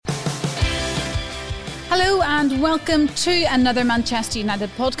Hello and welcome to another Manchester United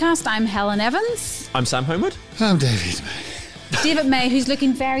podcast. I'm Helen Evans. I'm Sam Homewood. I'm David May. David May, who's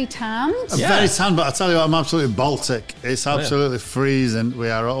looking very tanned. I'm very tanned, but I tell you what, I'm absolutely Baltic. It's absolutely freezing. We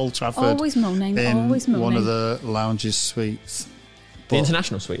are at Old Trafford. Always moaning, always moaning. One of the lounges suites. The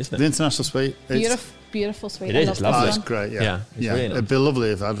international suite, isn't it? The international suite. Beautiful suite. It is, it's lovely. It's great, yeah. It's really nice. It'd be lovely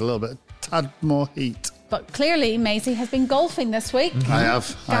if I had a little bit, tad more heat. But clearly, Maisie has been golfing this week. I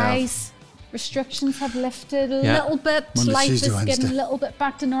have. Guys, restrictions have lifted a little bit. Monday, Life Tuesday, is getting Wednesday. a little bit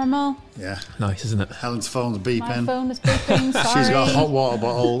back to normal. Yeah. Nice, isn't it? Helen's phone's beeping. My phone is beeping, sorry. She's got a hot water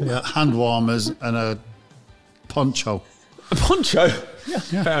bottle, hand warmers, and a poncho. A poncho? Yeah.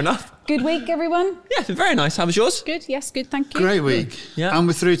 Fair enough. Good week, everyone? Yeah, very nice. How was yours? Good, yes, good, thank you. Great week. Yeah. And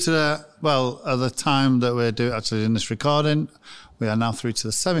we're through to at the time that we're actually in this recording, we are now through to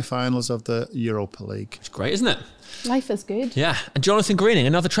the semi-finals of the Europa League. It's great, isn't it? Life is good. Yeah. And Jonathan Greening,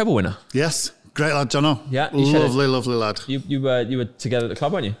 another treble winner. Yes, great lad, Jono. Yeah, you shared it. lovely lad. You were together at the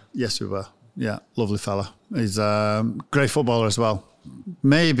club, weren't you? Yes, we were. Yeah, lovely fella. He's a great footballer as well.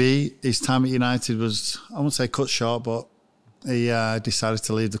 Maybe his time at United was, I won't say cut short, but he decided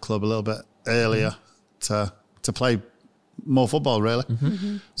to leave the club a little bit earlier to play more football, really.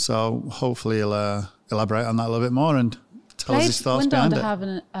 Mm-hmm. So hopefully he'll elaborate on that a little bit more and tell us his thoughts behind it. Went on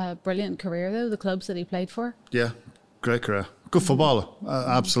to have a brilliant career, though, the clubs that he played for. Yeah, great career. Good footballer.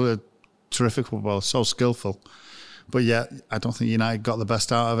 Absolutely terrific footballer. So skillful. But yeah, I don't think United got the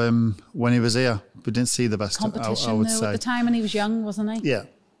best out of him when he was here. We didn't see the best, Competition, I would though, say. at the time when he was young, wasn't he? Yeah.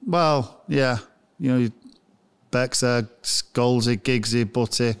 Well, yeah. You know, Bexer, Scholesy, Giggsy,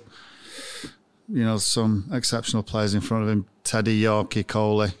 Butty. You know, some exceptional players in front of him. Teddy, Yorkie,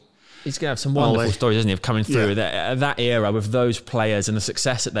 Coley. He's going to have some wonderful stories, isn't he, of coming through Yeah. that era with those players and the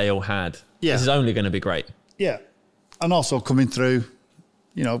success that they all had. Yeah. This is only going to be great. Yeah. And also coming through,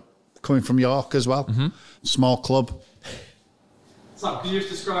 you know, coming from York as well. Mm-hmm. Small club. Sam, can you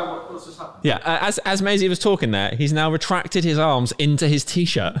just describe what's just happened? Yeah, as Maisie was talking there, he's now retracted his arms into his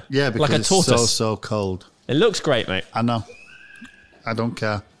T-shirt. Yeah, because like a tortoise. it's so cold. It looks great, mate. I know. I don't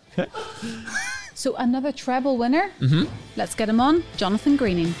care. So another treble winner. Mm-hmm. Let's get him on. Jonathan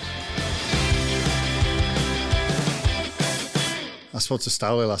Greening. I spoke to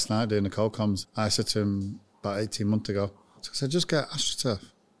Stowley last night doing the co-coms. I said to him about 18 months ago, I said, just get AstroTurf.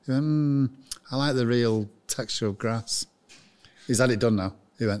 He went, I like the real texture of grass. He's had it done now.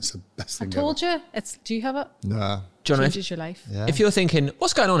 He went, it's the best thing I told you. Do you have it? No. John, Changes your life. Yeah. if you're thinking,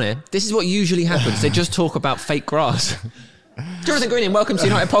 what's going on here? This is what usually happens. They just talk about fake grass. Jonathan Greening, welcome to the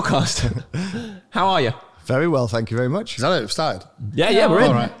United Podcast. How are you? Very well, thank you very much. Is that it? We've started? Yeah, we're in.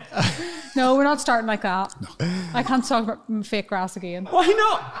 All right. No, we're not starting like that. No. I can't talk about fake grass again. Why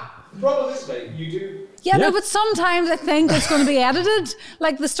not? The problem is, mate, you do. Yeah, no, but sometimes I think it's going to be edited.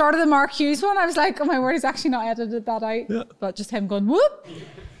 Like the start of the Mark Hughes one, I was like, oh my word, he's actually not edited that out. Yeah. But just him going, whoop,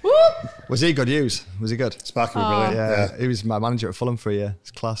 whoop. Was he good news? Was he good? Sparky was brilliant. Yeah, he was my manager at Fulham for a year.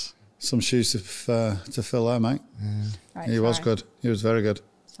 It's class. Some shoes to fill there, mate. Right, He was good. He was very good.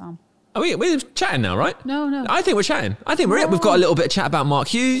 Sam. Are we're chatting now, right? No. I think we're chatting. I think we're it. We've got a little bit of chat about Mark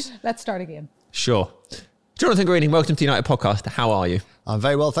Hughes. Let's start again. Sure. Jonathan Greening, welcome to the United Podcast. How are you? I'm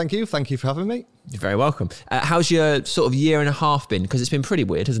very well, thank you. Thank you for having me. You're very welcome. How's your sort of year and a half been? Because it's been pretty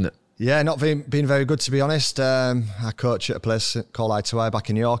weird, hasn't it? Yeah, not been very good, to be honest. I coach at a place called I2I back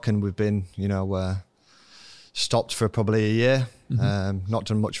in York, and we've been, stopped for probably a year. Mm-hmm. Not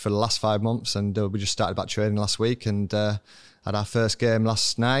done much for the last 5 months, and we just started back training last week and had our first game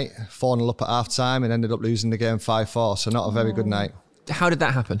last night, 4-0 up at half-time and ended up losing the game 5-4, so not a very good night. How did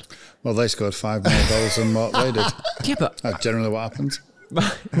that happen? Well, they scored 5 more goals than what they did. Yeah, but... That's generally what happens.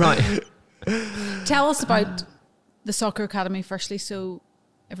 Right. Tell us about the Soccer Academy firstly, so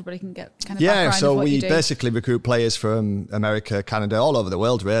everybody can get kind of Yeah, background so of what we you do. basically recruit players from America, Canada, all over the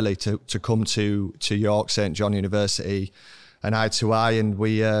world really to come to York St John University and I2I, and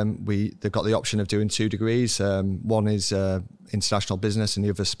they've got the option of doing 2 degrees. One is international business and the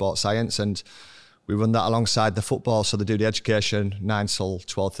other sports science, and we run that alongside the football. So they do the education 9 till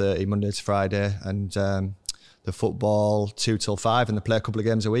 12:30 Monday to Friday, and the football 2 till 5, and they play a couple of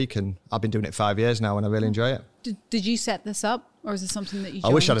games a week. And I've been doing it 5 years now, and I really enjoy it. Did you set this up, or is it something that you I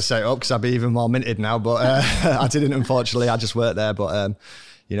wish I'd joined? have set it up because I'd be even more minted now, but I didn't, unfortunately. I just worked there, but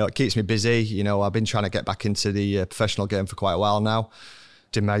it keeps me busy. I've been trying to get back into the professional game for quite a while now.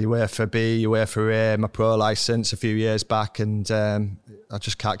 Did my UEFA B, UEFA A, my pro licence a few years back, and I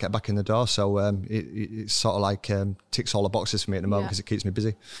just can't get back in the door. So it's sort of like ticks all the boxes for me at the moment because it keeps me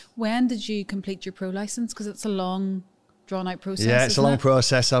busy. When did you complete your pro license? Because it's a long drawn out process. Yeah, it's a long it?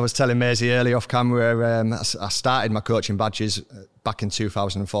 process. I was telling Maisie earlier off camera, I started my coaching badges back in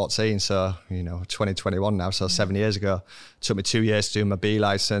 2014, so 2021 now, so 7 years ago. It took me 2 years to do my B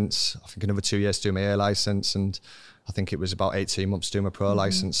licence, I think another 2 years to do my A licence, and I think it was about 18 months to do my pro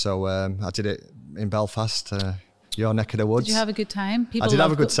licence. So I did it in Belfast, your neck of the woods. Did you have a good time? I did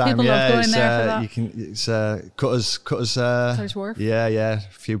have a good time. People love going there for that. You can, it's Cutters Wharf. Yeah, a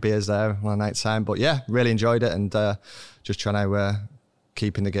few beers there one night time, but yeah, really enjoyed it, and just trying to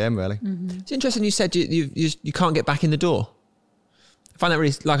keep in the game really. It's interesting. You said you can't get back in the door. I find that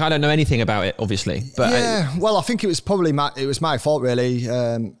really, I don't know anything about it, obviously, but well, I think it was probably my fault really.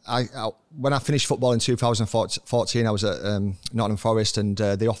 When I finished football in 2014, I was at Nottingham Forest, and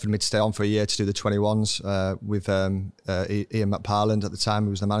they offered me to stay on for a year to do the 21s with Ian McParland at the time,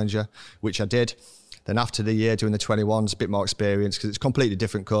 who was the manager, which I did. Then after the year doing the 21s, a bit more experience, because it's completely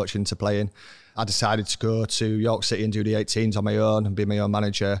different coaching to playing. I decided to go to York City and do the 18s on my own and be my own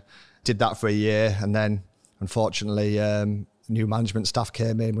manager. Did that for a year, and then unfortunately new management staff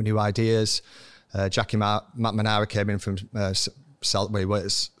came in with new ideas. Jackie McManara came in from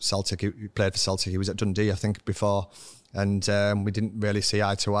Celtic. He played for Celtic. He was at Dundee, I think, before, and we didn't really see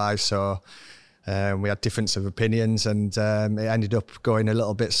eye to eye. So we had difference of opinions, and it ended up going a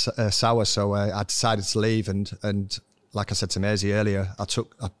little bit sour. So I decided to leave, and like I said to Maisie earlier, I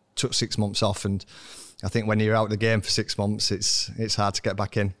took 6 months off, and I think when you're out of the game for 6 months, it's hard to get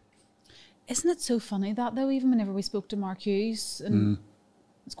back in. Isn't it so funny that though? Even whenever we spoke to Mark Hughes, and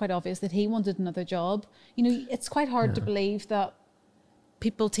it's quite obvious that he wanted another job. It's quite hard to believe that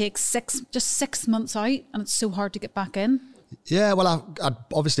people take just 6 months out, and it's so hard to get back in. Yeah, well, I'd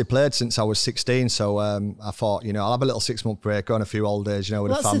obviously played since I was 16, so I thought, I'll have a little 6 month break, go on a few holidays,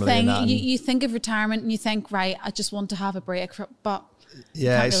 with the family. That's the thing. And that, you think of retirement and you think, right, I just want to have a break, but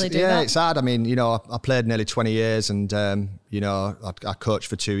yeah, can't really do that. It's hard. I mean, I played nearly 20 years, and I coached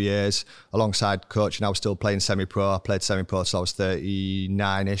for 2 years alongside coaching. I was still playing semi-pro. I played semi-pro till I was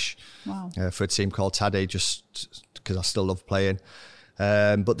 39ish. Wow. For a team called Taddy, just because I still love playing.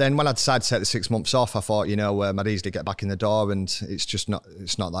 But then when I decided to take the 6 months off, I thought, I'd easily get back in the door, and it's not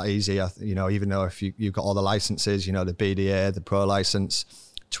that easy. Even though if you've got all the licenses, the BDA, the pro license,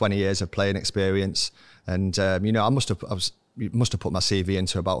 20 years of playing experience, and I must have put my CV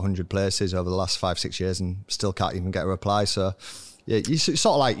into about 100 places over the last 5-6 years, and still can't even get a reply. So yeah, you sort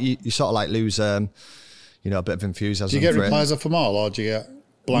of like lose a bit of enthusiasm. Do you get replies off them all, or do you get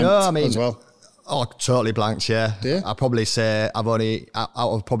blanked as well? Oh, totally blanked, yeah. Do you? I'd probably say I've only, out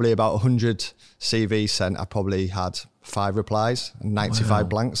of probably about 100 CVs sent, I probably had 5 replies and 95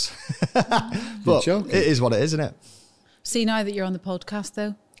 blanks. But it is what it is, isn't it? See, now that you're on the podcast,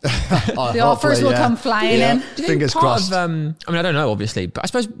 though, the offers will come flying in. Do you Fingers think part crossed. of, I don't know, obviously, but I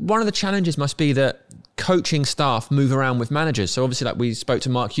suppose one of the challenges must be that coaching staff move around with managers. So obviously, like we spoke to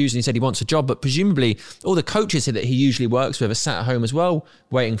Mark Hughes and he said he wants a job, but presumably all the coaches that he usually works with are sat at home as well,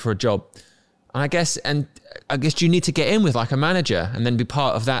 waiting for a job. And I guess you need to get in with like a manager and then be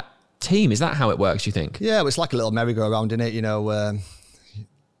part of that team. Is that how it works, you think? Yeah, well, it's like a little merry-go-round, isn't it?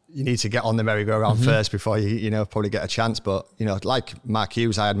 You need to get on the merry-go-round first before you probably get a chance. But, like Mark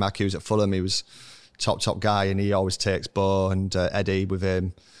Hughes, I had Mark Hughes at Fulham. He was top guy, and he always takes Bo and Eddie with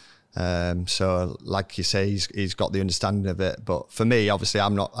him. So like you say, he's got the understanding of it. But for me, obviously,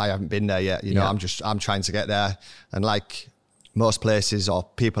 I haven't been there yet. I'm trying to get there. And like most places or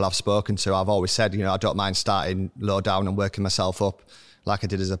people I've spoken to, I've always said, I don't mind starting low down and working myself up like I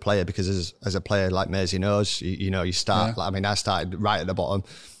did as a player, because as a player, like Maisie knows, you start, I started right at the bottom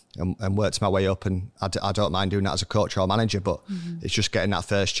and worked my way up, and I don't mind doing that as a coach or manager, but it's just getting that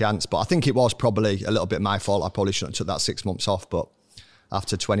first chance. But I think it was probably a little bit my fault. I probably shouldn't have took that 6 months off, but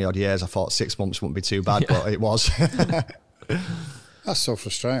after 20 odd years, I thought 6 months wouldn't be too bad, but it was. That's so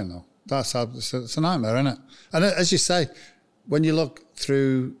frustrating though. It's a nightmare, isn't it? And as you say, when you look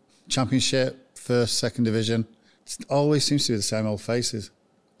through Championship, First, Second Division, it always seems to be the same old faces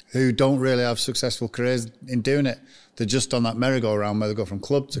who don't really have successful careers in doing it. They're just on that merry-go-round where they go from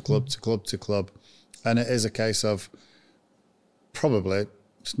club to club to club to club. And it is a case of probably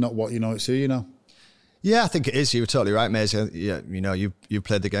it's not what you know, it's who you know. Yeah, I think it is. You were totally right, Maisie. You've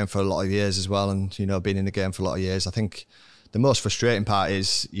played the game for a lot of years as well, and been in the game for a lot of years. I think the most frustrating part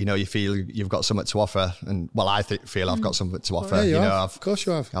is, you feel you've got something to offer, and I feel I've got something to offer. Yeah, of course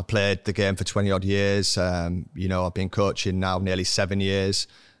you have. I've played the game for 20 odd years. I've been coaching now nearly 7 years.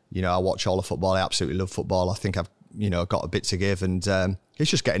 I watch all the football. I absolutely love football. I think I've got a bit to give, and it's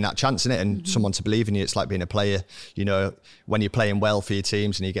just getting that chance in it, and someone to believe in you. It's like being a player. When you're playing well for your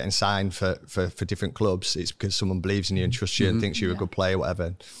teams and you're getting signed for different clubs, it's because someone believes in you and trusts you and thinks you're a good player,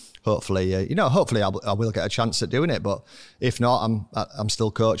 whatever. hopefully I will get a chance at doing it. But if not, I'm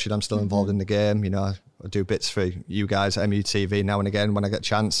still coaching. I'm still involved in the game. I do bits for you guys at MUTV now and again when I get a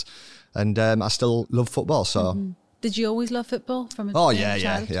chance, and I still love football. So. Did you always love football from a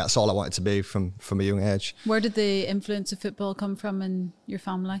yeah. That's all I wanted to be from a young age. Where did the influence of football come from in your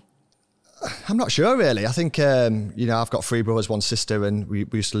family? I'm not sure really. I think I've got 3 brothers, 1 sister, and we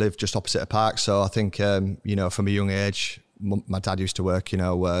used to live just opposite a park. So I think from a young age, my dad used to work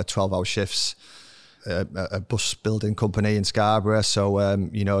 12-hour shifts, a bus building company in Scarborough. So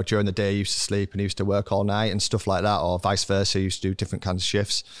during the day he used to sleep and he used to work all night and stuff like that, or vice versa. He used to do different kinds of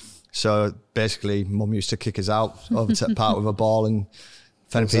shifts. So basically, Mum used to kick us out over to the park with a ball and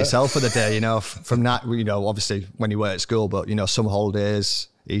fend for yourself for the day. From that, obviously when you were at school, but summer holidays,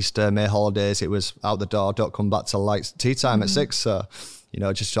 Easter, May holidays, it was out the door, don't come back till like tea time at 6. So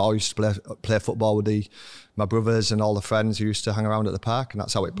just always play football with my brothers and all the friends who used to hang around at the park, and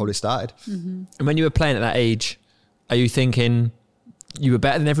that's how it probably started. And when you were playing at that age, are you thinking you were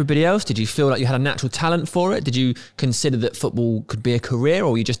better than everybody else? Did you feel like you had a natural talent for it? Did you consider that football could be a career,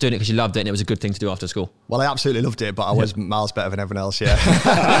 or were you just doing it because you loved it and it was a good thing to do after school? Well, I absolutely loved it, but I was miles better than everyone else, yeah.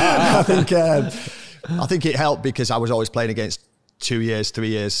 I think it helped because I was always playing against 2 years, 3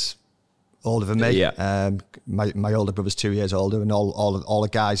 years older than me. Yeah. My older brother's 2 years older, and all the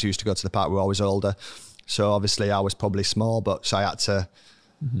guys who used to go to the park were always older. So obviously I was probably small, so I had to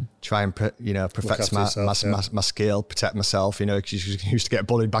try and perfect my skill, protect myself. Because you used to get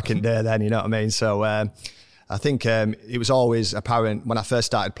bullied back in the day then. You know what I mean? So I think it was always apparent when I first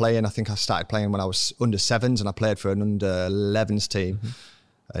started playing. I think I started playing when I was under 7s, and I played for an under 11s team.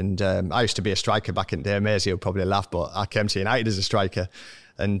 And I used to be a striker back in the day. Maisie would probably laugh, but I came to United as a striker.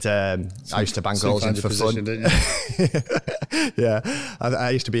 And I used to bang goals in for fun. Didn't you? Yeah,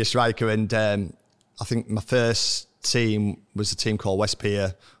 I used to be a striker, and I think my first team was a team called West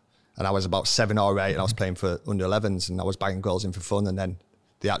Pier, and I was about 7 or 8, and I was playing for under 11s, and I was banging goals in for fun. And then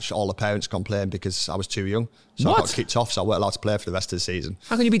all the parents complained because I was too young, so I got kicked off, so I weren't allowed to play for the rest of the season.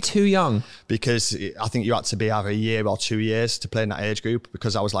 How can you be too young? Because I think you had to be either a year or 2 years to play in that age group.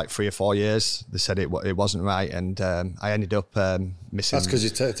 Because I was like 3 or 4 years, they said it wasn't right, and I ended up missing. That's because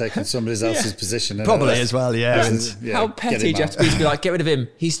you're taking somebody else's position. Probably as well, yeah. How petty do you have to be like, get rid of him?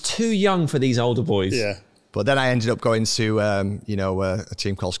 He's too young for these older boys. Yeah. But then I ended up going to, a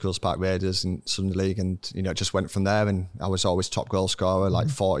team called Schools Park Raiders in Sunday League, and, it just went from there. And I was always top goal scorer, like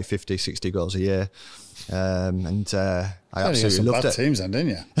 40, 50, 60 goals a year. I absolutely loved it. Bad teams then,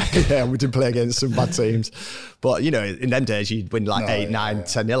 didn't you? Yeah, we did play against some bad teams. But, in them days, you'd win like 8, 9,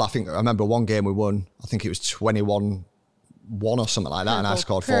 10-0. I remember one game we won, I think it was 21-1 or something like that, and I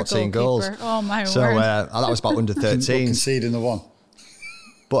scored 14 goals. Oh, my word. So that was about under 13. Conceding the one.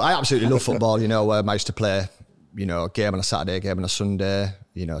 But I absolutely love football, I used to play, a game on a Saturday, a game on a Sunday,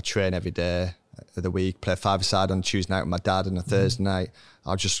 train every day of the week, play 5-a-side on Tuesday night with my dad, and a Thursday night.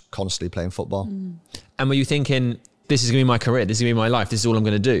 I was just constantly playing football. And were you thinking, this is going to be my career, this is going to be my life, this is all I'm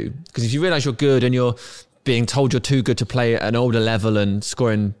going to do? Because if you realise you're good and you're being told you're too good to play at an older level and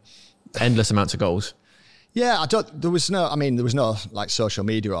scoring endless amounts of goals. Yeah, there was no like social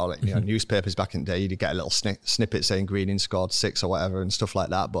media or newspapers back in the day. You'd get a little snippet saying Greening scored 6 or whatever and stuff like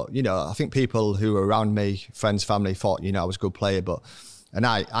that. But, I think people who were around me, friends, family, thought, I was a good player. And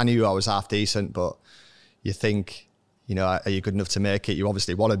I knew I was half decent, but you think, are you good enough to make it? You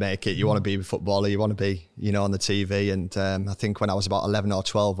obviously want to make it. You want to be a footballer. You want to be, on the TV. And I think when I was about 11 or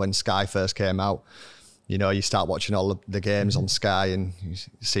 12, when Sky first came out, you start watching all the games on Sky, and you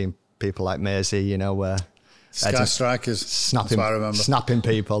seeing people like Maisie, Sky Strikers, snapping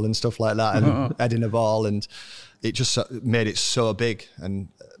people and stuff like that, and heading the ball, and it just made it so big. And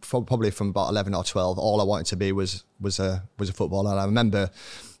probably from about 11 or 12, all I wanted to be was a footballer. And I remember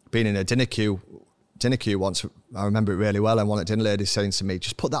being in a dinner queue once. I remember it really well, and one of the dinner ladies saying to me,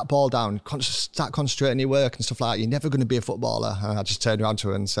 "Just put that ball down, start concentrating your work and stuff like that. You're never going to be a footballer." And I just turned around to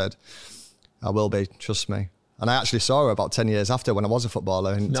her and said, "I will be, trust me." And I actually saw her about 10 years after, when I was a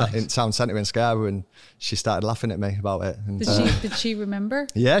footballer in town centre in Scarborough, and she started laughing at me about it. And, did she remember?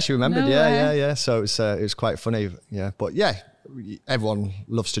 Yeah, she remembered. Yeah. So it was quite funny. Yeah, but yeah, everyone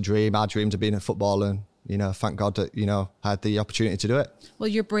loves to dream. I dreamed of being a footballer, and thank God that I had the opportunity to do it. Well,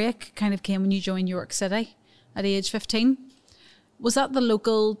 your break kind of came when you joined York City at age 15. Was that the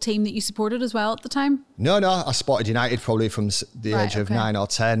local team that you supported as well at the time? No, I supported United probably from the age of 9 or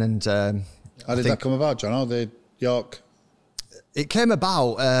 10, and. How did that come about, John? The York? It came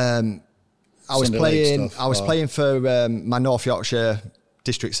about. I was playing for my North Yorkshire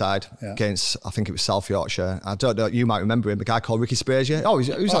district side against, I think it was South Yorkshire. I don't know, you might remember him, a guy called Ricky Sprazier.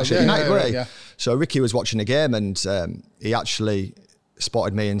 He was actually at United, wasn't he? So Ricky was watching the game, and he actually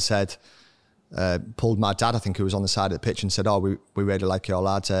spotted me and said, pulled my dad, I think, who was on the side of the pitch, and said, "Oh, we really like your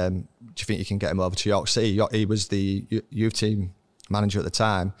lad. Do you think you can get him over to York City?" He was the youth team manager at the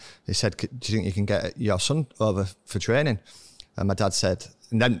time. He said, "Do you think you can get your son over for training?" And my dad said,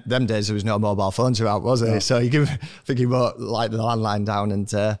 and then them days there was no mobile phones around, was there? Yeah. So I think he wrote like the landline down and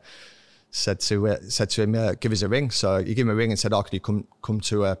said to him, "Give us a ring." So he gave him a ring and said, "Oh, can you come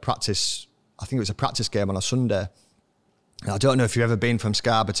to a practice?" I think it was a practice game on a Sunday. I don't know if you've ever been from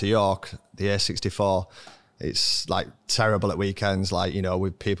Scarborough to York, the A64. It's like terrible at weekends, like, you know,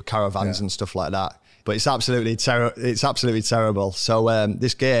 with people, caravans and stuff like that. But it's absolutely terrible. So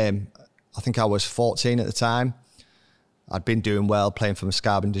this game, I think I was 14 at the time. I'd been doing well, playing for my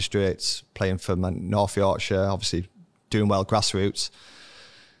Scarborough Districts, playing for my North Yorkshire, obviously doing well grassroots.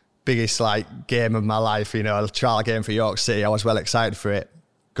 Biggest like game of my life, you know, a trial game for York City. I was well excited for it.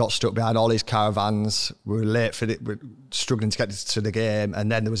 Got stuck behind all these caravans. We were late for it. We were struggling to get to the game.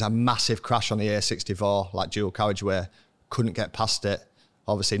 And then there was a massive crash on the A64, like dual carriageway. Couldn't get past it.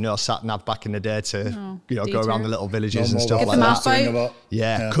 Obviously, no sat nav back in the day to go around the little villages and stuff like that.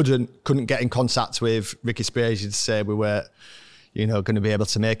 Yeah, couldn't get in contact with Ricky Spears to say we were, you know, going to be able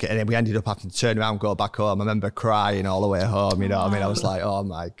to make it. And then we ended up having to turn around and go back home. I remember crying all the way home, you know what I mean? I was like, oh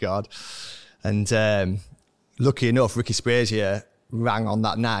my God. And lucky enough, Ricky Spears here rang on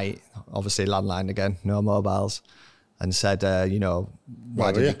that night, obviously landline again, no mobiles, and said, you know,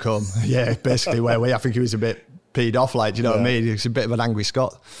 why did you come? Yeah, basically, where were you? I think he was a bit peed off, like, do you know what I mean? He was a bit of an angry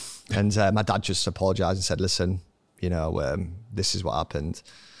Scot. And my dad just apologised and said, listen, you know, this is what happened.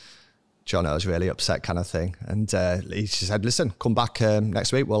 Jono was really upset, kind of thing. And he said, listen, come back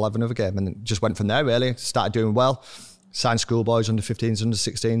next week, we'll have another game. And it just went from there, really. Started doing well, signed schoolboys, under 15s, under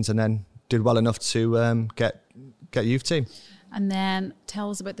 16s, and then did well enough to get youth team. And then tell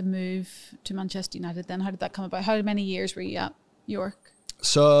us about the move to Manchester United then. How did that come about? How many years were you at York?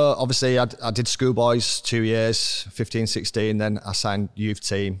 So obviously I did schoolboys 2 years, 15, 16. Then I signed youth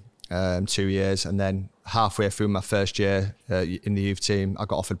team 2 years. And then halfway through my first year in the youth team, I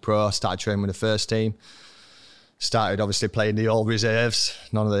got offered pro, started training with the first team. Started obviously playing the old reserves,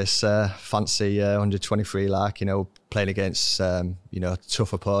 none of this fancy under 23 like, you know, playing against, you know,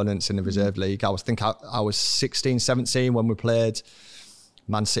 tough opponents in the reserve league. I was 16, 17 when we played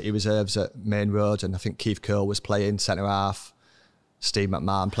Man City reserves at Main Road, and I think Keith Curl was playing centre half, Steve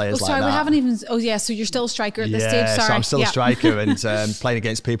McMahon, players like that. Sorry, we haven't even, so you're still a striker at this stage, sorry. So I'm still a striker, and playing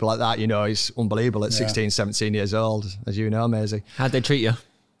against people like that, you know, is unbelievable at 16, 17 years old, as you know, Maisie. How'd they treat you?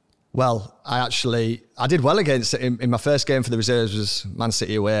 Well, I did well against it. In my first game for the reserves was Man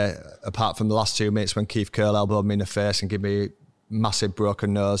City away, apart from the last 2 minutes when Keith Curl elbowed me in the face and gave me a massive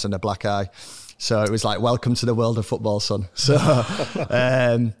broken nose and a black eye. So it was like, welcome to the world of football, son. So,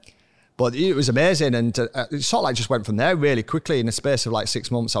 but it was amazing. And it sort of like just went from there really quickly. In the space of like 6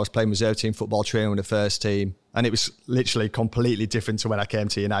 months, I was playing reserve team football, training with the first team. And it was literally completely different to when I came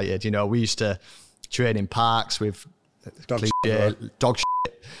to United. You know, we used to train in parks with dog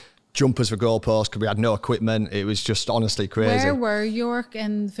shit, jumpers for goalposts because we had no equipment. It was just honestly crazy. Where were York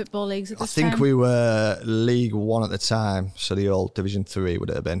in the football leagues at this time? I think we were League One at the time, so the old Division 3 would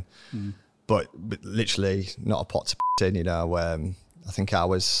have been. But literally not a pot to put in, you know. I think I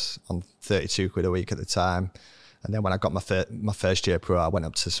was on 32 quid a week at the time. And then when I got my first year pro, I went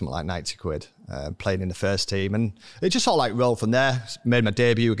up to something like 90 quid, playing in the first team. And it just sort of like rolled from there. Made my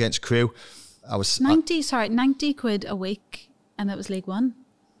debut against Crewe. I was 90 quid a week, and that was League One?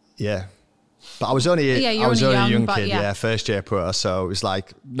 Yeah, but I was only a young kid, first year pro, so it was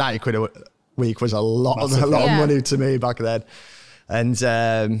like 90 quid a week was a lot of money to me back then. And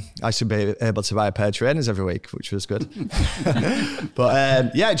I should be able to buy a pair of trainers every week, which was good.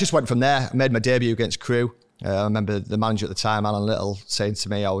 But it just went from there. I made my debut against Crewe. I remember the manager at the time, Alan Little, saying to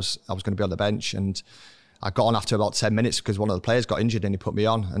me I was going to be on the bench, and I got on after about 10 minutes because one of the players got injured and he put me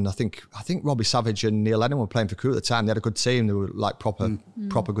on. And I think Robbie Savage and Neil Lennon were playing for Crewe at the time. They had a good team. They were like proper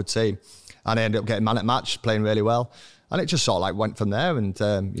good team. And I ended up getting man at match, playing really well. And it just sort of like went from there. And,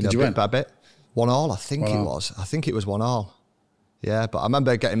 bit by bit, 1-1, I think it was. I think it was 1-1. Yeah, but I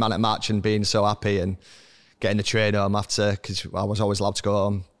remember getting man at match and being so happy and getting the train home after, because I was always allowed to go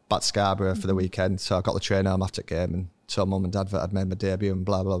home back to Scarborough for the weekend. So I got the train home after the game and told mum and dad that I'd made my debut and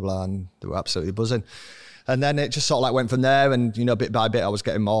blah, blah, blah. And they were absolutely buzzing. And then it just sort of like went from there, and you know, bit by bit, I was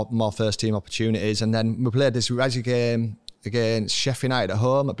getting more first team opportunities. And then we played this resi game against Sheffield United at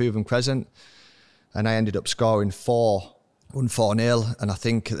home at Bootham Crescent, and I ended up scoring 4 won 4-0, and I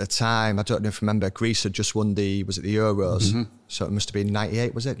think at the time, I don't know if you remember, Greece had just won the Euros, so it must have been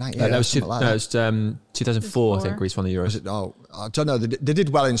 98, was it? 98? That was, it was 2004, I think Greece won the Euros. I don't know, they did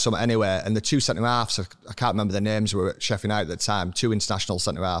well in some anyway, and the two centre-halves, I can't remember their names, were at Sheffield United at the time, two international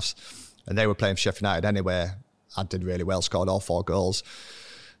centre-halves, and they were playing for Sheffield United anyway. I did really well, scored all 4 goals.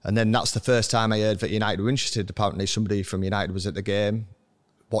 And then that's the first time I heard that United were interested. Apparently somebody from United was at the game,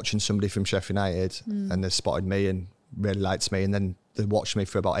 watching somebody from Sheffield United, and they spotted me and really liked me, and then they watched me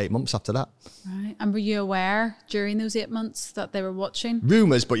for about 8 months after that. Right. And were you aware during those 8 months that they were watching?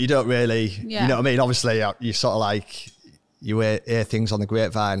 Rumours, but you don't really, you know what I mean? Obviously, you sort of like, you hear things on the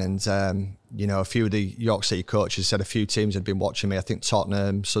grapevine, and, you know, a few of the York City coaches said a few teams had been watching me. I think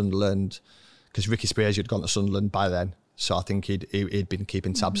Tottenham, Sunderland, because Ricky Spears had gone to Sunderland by then. So I think he'd been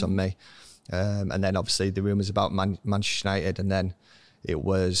keeping tabs on me. And then obviously the rumours about Manchester United, and then it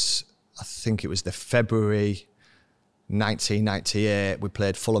was, I think it was the February 1998, we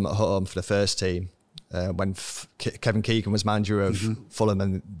played Fulham at home for the first team when Kevin Keegan was manager of Fulham,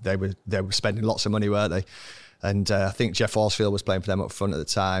 and they were spending lots of money, weren't they? And I think Jeff Horsfield was playing for them up front at the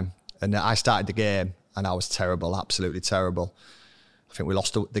time. And I started the game and I was terrible, absolutely terrible. I think we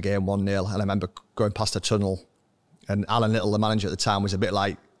lost the game 1-0, and I remember going past a tunnel, and Alan Little, the manager at the time, was a bit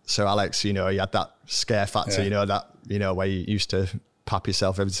like Sir Alex, you know, he had that scare factor, you know, that, you know, where you used to pap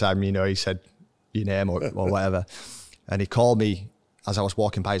yourself every time, you know, he said your name or whatever. And he called me as I was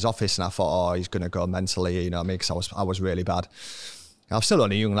walking by his office, and I thought, oh, he's going to go mentally, you know what I mean, because I was really bad. I was still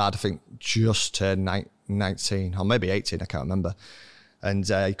only a young lad, I think just turned 19 or maybe 18, I can't remember. And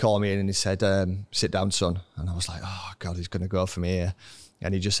he called me in and he said, sit down, son. And I was like, oh, God, he's going to go for me here.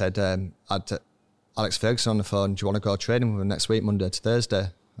 And he just said, I'd Alex Ferguson on the phone, do you want to go training with him next week, Monday to Thursday?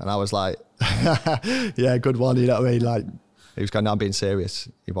 And I was like, yeah, good one, you know what I mean? Like, he was going, no, I'm being serious.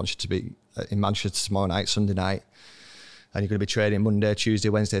 He wants you to be in Manchester tomorrow night, Sunday night. And you're going to be training Monday, Tuesday,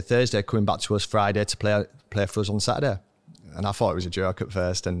 Wednesday, Thursday, coming back to us Friday to play for us on Saturday. And I thought it was a joke at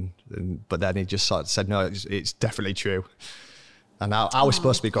first, but then he just sort of said, no, it's definitely true. And I was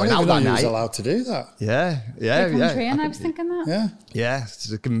supposed to be going out that night. I was allowed to do that. Yeah. Train, I was thinking that. Yeah,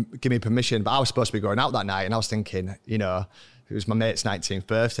 so give me permission. But I was supposed to be going out that night, and I was thinking, you know, it was my mate's 19th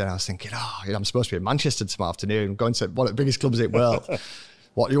birthday, and I was thinking, oh, you know, I'm supposed to be in Manchester tomorrow afternoon, going to one of the biggest clubs in the world.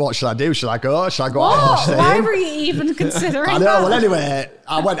 What should I do? Should I go? Should I go out? Why were you even considering I know. that? Well, anyway,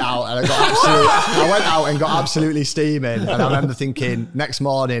 I went out and got absolutely steaming. And I remember thinking next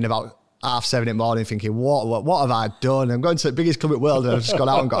morning about 7:30 in the morning, thinking, what have I done? I'm going to the biggest club in the world, and I've just gone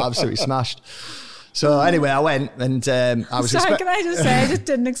out and got absolutely smashed. So anyway, I went, and I was... Sorry, can I just say, I just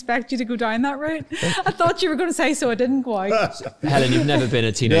didn't expect you to go down that route. I thought you were going to say, so I didn't go out. Helen, you've never been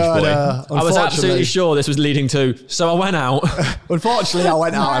a teenage boy. No, I was absolutely sure this was leading to, so I went out. Unfortunately, I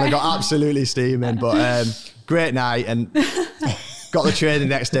went out and I got absolutely steaming, but great night, and got the train the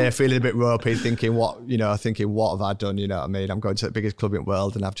next day feeling a bit ropey, thinking, what have I done? You know what I mean? I'm going to the biggest club in the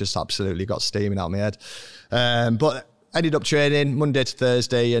world, and I've just absolutely got steaming out of my head. But ended up training Monday to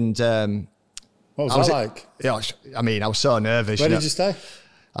Thursday, and... what was that like? Yeah, I mean, I was so nervous. Where did you stay?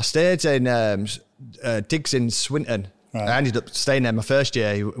 I stayed in Diggs in Swinton. Right. I ended up staying there my first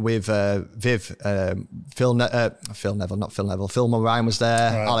year with Viv, Phil Mulrine was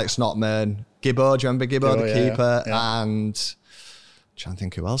there, right. Alex Notman, Gibbo, do you remember Gibbo, the keeper? Yeah. And I'm trying to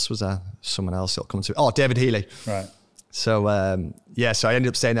think who else was there. Someone else that'll come to me. Oh, David Healy. Right. So, so I ended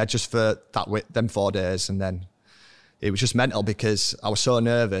up staying there just for them 4 days, and then it was just mental because I was so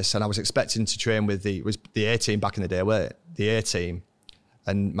nervous, and I was expecting to train with the A team back in the day, weren't it? The A team.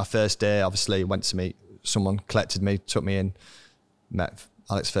 And my first day, obviously, went to meet someone, collected me, took me in, met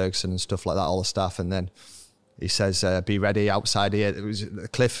Alex Ferguson and stuff like that, all the staff. And then he says, be ready outside here. It was a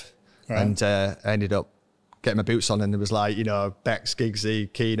cliff. Right. And I ended up getting my boots on, and there was like, you know, Bex,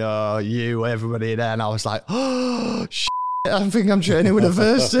 Giggsy, Keno, you, everybody there. And I was like, oh, I think I'm training with the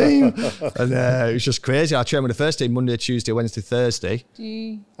first team. And it was just crazy. I trained with the first team Monday, Tuesday, Wednesday, Thursday.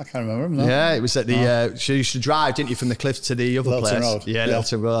 I can't remember him, though. Yeah, it was at the... so you used to drive, didn't you, from the cliff to the other Lilton place? Road. Yeah,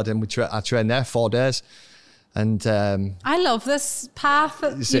 Lilton Road. And I trained there 4 days. And... I love this path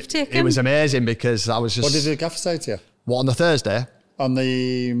that you've taken. It was amazing because I was just... What did the gaffer say to you? What, on the Thursday? On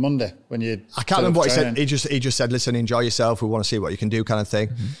the Monday, when you... I can't remember what he said. He just said, listen, enjoy yourself. We want to see what you can do, kind of thing.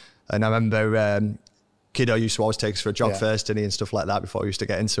 Mm-hmm. And I remember... Kiddo used to always take us for a jog first, didn't he, and stuff like that before we used to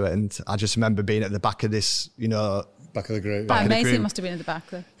get into it. And I just remember being at the back of this, you know... Back of the group. Maisie must have been at the back,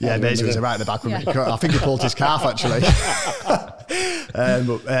 though. Yeah, Maisie was right at the back. I think he pulled his calf, actually.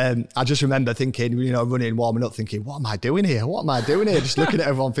 I just remember thinking, you know, running, warming up, thinking, what am I doing here? Just looking at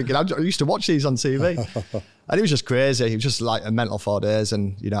everyone thinking, I used to watch these on TV. And it was just crazy. It was just like a mental 4 days.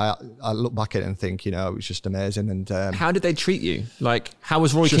 And, you know, I look back at it and think, you know, it was just amazing. And how did they treat you? Like, how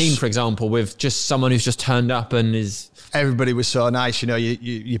was Roy Keane, for example, with just someone who's just turned up and is... Everybody was so nice. You know,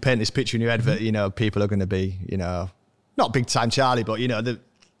 you paint this picture in your head that, you know, people are going to be, you know, not big time Charlie, but, you know, they're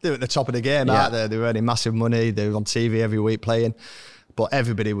at the top of the game, aren't they? They're earning massive money. They're on TV every week playing. But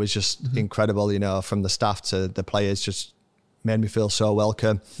everybody was just incredible, you know, from the staff to the players, just made me feel so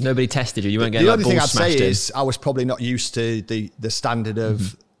welcome. Nobody tested you. You weren't getting the like only thing I'd balls smashed say in. is I was probably not used to the standard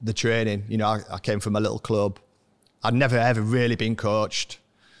of the training. You know, I came from a little club. I'd never ever really been coached.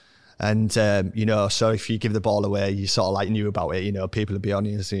 And, you know, so if you give the ball away, you sort of like knew about it. You know, people would be on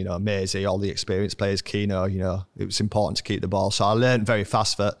you, you know, Maisie, all the experienced players, Keno, you know, it was important to keep the ball. So I learned very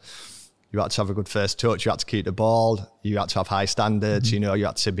fast that you had to have a good first touch, you had to keep the ball, you had to have high standards, you know, you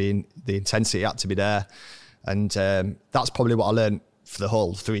had to be the intensity had to be there. And that's probably what I learned for the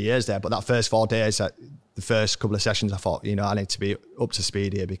whole 3 years there. But that first 4 days, the first couple of sessions, I thought, you know, I need to be up to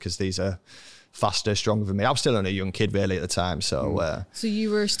speed here because these are faster, stronger than me. I was still only a young kid really at the time. So so you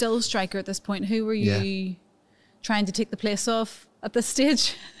were still a striker at this point. Who were you trying to take the place of at this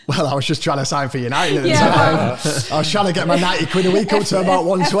stage? Well, I was just trying to sign for United at the time. I was trying to get my 90 quid a week up to about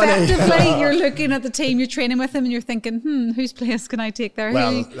 120. Effectively, you're looking at the team, you're training with them and you're thinking, whose place can I take there?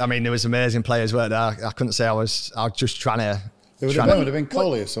 Well, I mean, there was amazing players, weren't there? I couldn't say I was just trying to... It would have been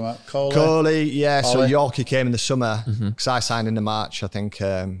Coley or something. Coley, yeah. Ollie. So Yorkie came in the summer because I signed in the March, I think.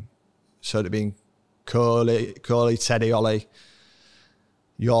 So it'd been Coley, Teddy, Ollie,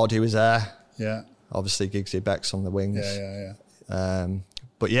 Yordy was there. Yeah. Obviously, Giggsy Becks on the wings. Yeah.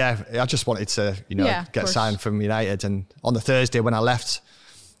 But yeah, I just wanted to, you know, get signed from United. And on the Thursday when I left,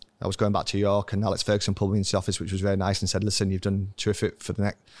 I was going back to York, and Alex Ferguson pulled me into the office, which was very nice, and said, "Listen, you've done terrific for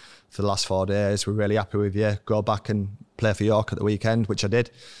the last 4 days. We're really happy with you. Go back and play for York at the weekend," which I did.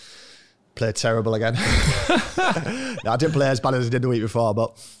 Played terrible again. I didn't play as bad as I did the week before,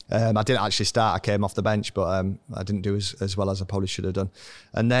 but I didn't actually start. I came off the bench, but I didn't do as well as I probably should have done.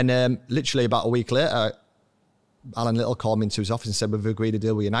 And then literally about a week later, Alan Little called me into his office and said, "We've agreed a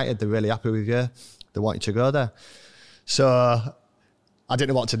deal with United. They're really happy with you. They want you to go there." So I didn't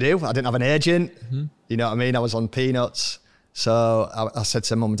know what to do. I didn't have an agent. You know what I mean? I was on peanuts. So I said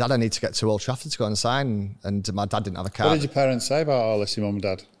to Mum and Dad, "I need to get to Old Trafford to go and sign." And my dad didn't have a car. What did your parents say about all this, your Mum and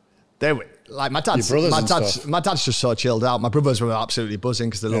Dad? They were like my dad's just so chilled out. My brothers were absolutely buzzing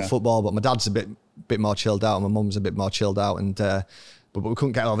because they love football, but my dad's a bit more chilled out, and my mum's a bit more chilled out. And but we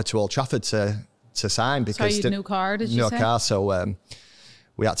couldn't get over to Old Trafford to sign because you had no car. Did you say? No car, so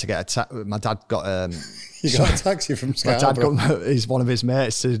we had to get my dad got you got a taxi from Scarborough. My dad got one of his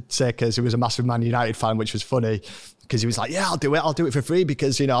mates to take, because he was a massive Man United fan, which was funny. Because he was like, "Yeah, I'll do it for free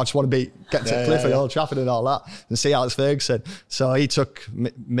because, you know, I just want to get to Cliff and Old Trafford and all that and see Alex Ferguson." So he took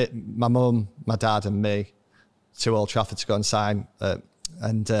my mum, my dad and me to Old Trafford to go and sign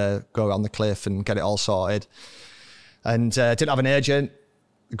and go around the cliff and get it all sorted. And didn't have an agent,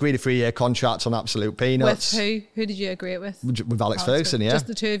 agreed a 3-year contract on absolute peanuts. With who? Who did you agree it with? With Alex Ferguson, yeah. Just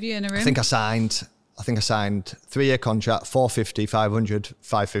the two of you in a room? I think I signed 3-year contract, 450, 500,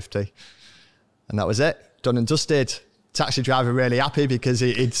 550. And that was it. Done and dusted. Taxi driver really happy because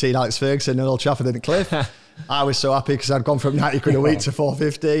he'd seen Alex Ferguson in Old Trafford and the Cliff. I was so happy because I'd gone from 90 quid a week to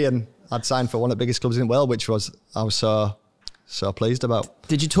 450, and I'd signed for one of the biggest clubs in the world, which I was so pleased about.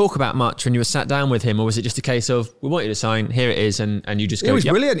 Did you talk about much when you were sat down with him, or was it just a case of, "We want you to sign, here it is," and you just go? It was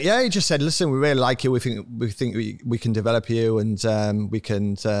brilliant. Yeah, he just said, "Listen, we really like you. We think we can develop you, and we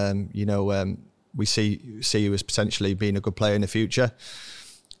can we see you as potentially being a good player in the future."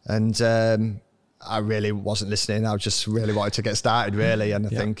 And I really wasn't listening. I just really wanted to get started, really. And I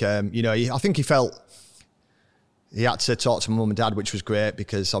think, I think he felt he had to talk to my mum and dad, which was great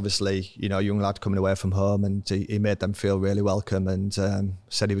because obviously, you know, a young lad coming away from home, and he made them feel really welcome and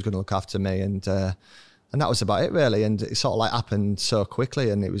said he was going to look after me. And that was about it, really. And it sort of like happened so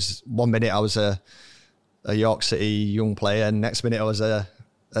quickly. And it was 1 minute I was a York City young player, and next minute I was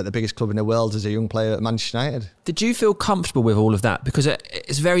at the biggest club in the world as a young player at Manchester United. Did you feel comfortable with all of that? Because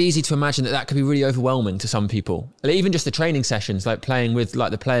it's very easy to imagine that could be really overwhelming to some people. Like even just the training sessions, like playing with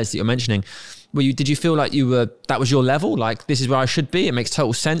like the players that you're mentioning. Did you feel like that was your level? Like, this is where I should be? It makes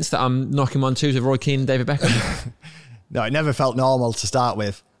total sense that I'm knocking 1-2s with Roy Keane and David Beckham? No, it never felt normal to start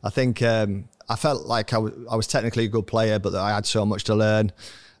with. I think I felt like I was technically a good player, but that I had so much to learn.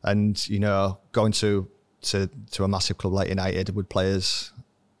 And, you know, going to a massive club like United with players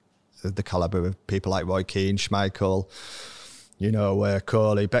the calibre of people like Roy Keane, Schmeichel, you know,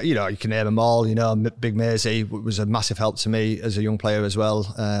 Coley, but, you know, you can name them all. You know, Big Maisie was a massive help to me as a young player as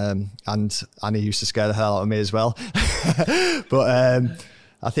well. And he used to scare the hell out of me as well. But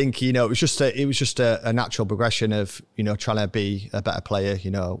I think, it was just a natural progression of, trying to be a better player,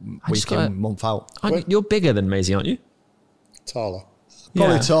 week in, month out. You're bigger than Maisie, aren't you? Taller.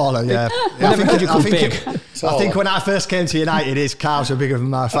 Probably taller, yeah. I think when I first came to United, his calves were bigger than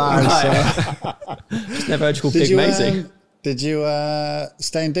my thighs. Right. Just never heard you called Big Maisie. Did you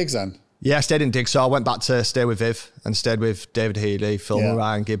stay in Diggs then? Yeah, I stayed in Diggs. So I went back to stay with Viv and stayed with David Healy, Phil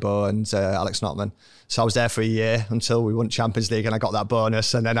Moran, Gibbo and Alex Notman. So I was there for a year until we won Champions League and I got that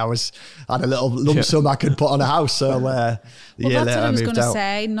bonus. And then I had a little lump sum I could put on a house. So the year later I moved out. That's what I was going to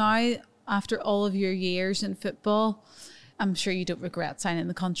say. Now, after all of your years in football, I'm sure you don't regret signing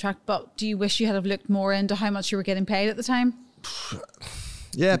the contract, but do you wish you had have looked more into how much you were getting paid at the time?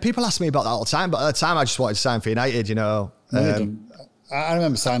 Yeah, people ask me about that all the time, but at the time I just wanted to sign for United, I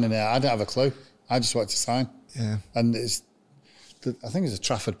remember signing it. I didn't have a clue. I just wanted to sign. Yeah. And I think it's a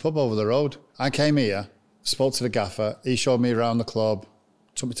Trafford pub over the road. I came here, spoke to the gaffer. He showed me around the club,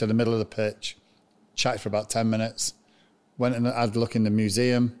 took me to the middle of the pitch, chatted for about 10 minutes, went and had a look in the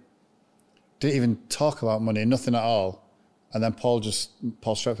museum, didn't even talk about money, nothing at all. And then Paul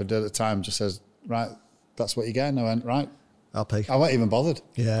Stretford at the time just says, right, that's what you get. And I went, right. I'll pay. I wasn't even bothered.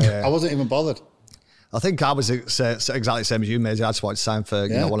 Yeah. I wasn't even bothered. I think I was exactly the same as you, Maisie. I just wanted to sign for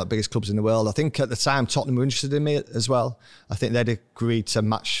one of the biggest clubs in the world. I think at the time Tottenham were interested in me as well. I think they'd agreed to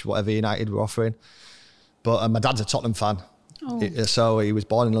match whatever United were offering. But my dad's a Tottenham fan, so he was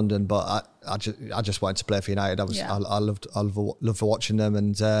born in London. But I just wanted to play for United. I loved watching them,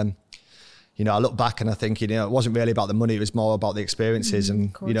 and I look back and I think it wasn't really about the money. It was more about the experiences,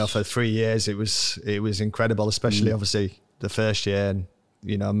 and for 3 years it was incredible, especially obviously the first year. And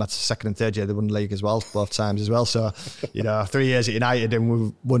my second and third year, they won the league as well, both times as well. So, 3 years at United and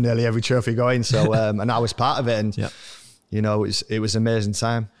we won nearly every trophy going. So, and I was part of it. And, it was an amazing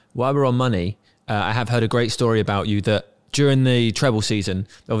time. While we're on money, I have heard a great story about you that during the treble season,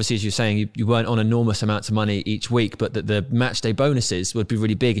 obviously, as you're saying, you weren't on enormous amounts of money each week, but that the match day bonuses would be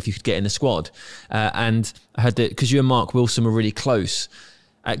really big if you could get in the squad. And I heard that because you and Mark Wilson were really close,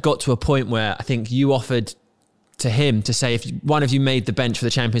 it got to a point where I think you offered to him to say if one of you made the bench for the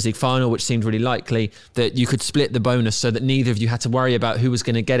Champions League final, which seemed really likely, that you could split the bonus so that neither of you had to worry about who was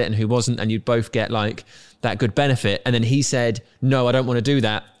going to get it and who wasn't, and you'd both get like that good benefit. And then he said, no, I don't want to do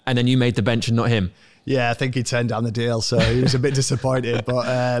that. And then you made the bench and not him. Yeah, I think he turned down the deal, so he was a bit disappointed. But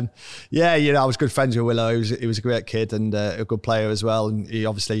I was good friends with Willow. He was a great kid and a good player as well. And he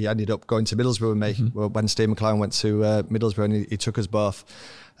obviously ended up going to Middlesbrough with me when Steve McClaren went to Middlesbrough, and he took us both.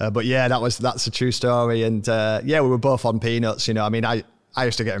 But yeah, that's a true story. And we were both on peanuts. I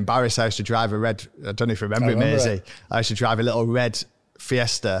used to get embarrassed. I used to drive a red, I don't know if you remember it, Maisie. I used to drive a little red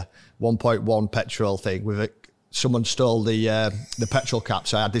Fiesta 1.1 petrol thing with someone stole the petrol cap.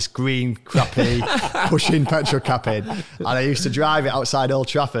 So I had this green, crappy, pushing petrol cap in. And I used to drive it outside Old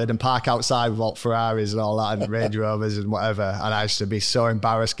Trafford and park outside with all Ferraris and all that and Range Rovers and whatever. And I used to be so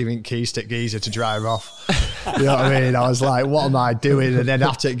embarrassed giving keys to Geezer to drive off. You know what I mean? I was like, what am I doing? And then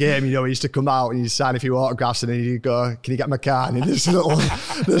after the game, he used to come out and he'd sign a few autographs and then he'd go, can you get my car? And this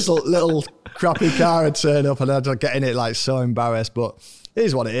little crappy car would turn up and I'd get in it like so embarrassed. But it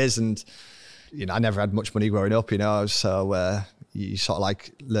is what it is. And I never had much money growing up, so you sort of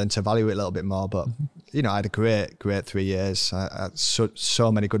like learn to value it a little bit more. But, I had a great 3 years. I had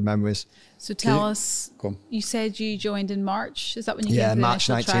so many good memories. So tell us, you said you joined in March. Is that when you came to the March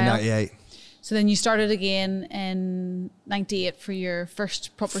initial 1998. Trial? So then you started again in 98 for your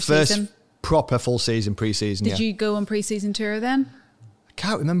first proper season? First proper full season, pre-season, Did you go on pre-season tour then? I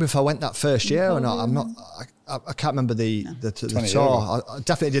can't remember if I went that first year or not. I can't remember the tour. I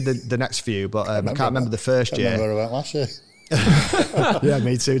definitely did the next few, but I can't remember the first year. I remember where I went last year. Yeah,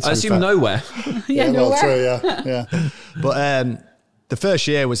 me too. I assume nowhere. Nowhere. True, yeah. But the first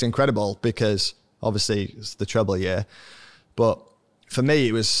year was incredible because obviously it's the treble year. But for me,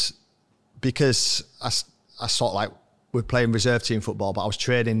 it was because I sort of like we're playing reserve team football, but I was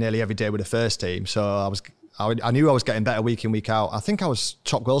training nearly every day with the first team. So I knew I was getting better week in, week out. I think I was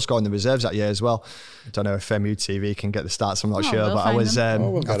top goal scorer in the reserves that year as well. I don't know if MUTV can get the stats, I'm not sure. But I was, I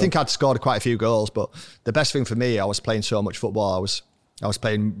think I'd scored quite a few goals. But the best thing for me, I was playing so much football. I was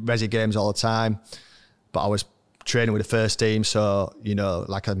playing resi games all the time, but I was training with the first team. So,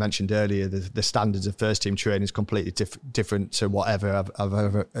 like I mentioned earlier, the standards of first team training is completely different to whatever I've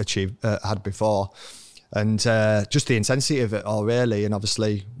ever had before. And just the intensity of it all, really. And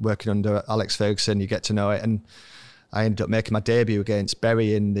obviously, working under Alex Ferguson, you get to know it. And I ended up making my debut against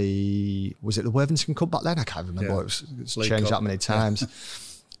Bury in was it the Worthington Cup back then? I can't remember. Yeah. It's changed that many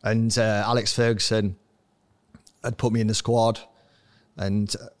times. And Alex Ferguson had put me in the squad.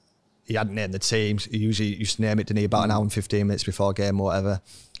 And he hadn't named the team. He usually used to name it, didn't he, about an hour and 15 minutes before game or whatever.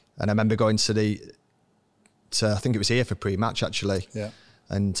 And I remember going to I think it was here for pre-match actually. Yeah.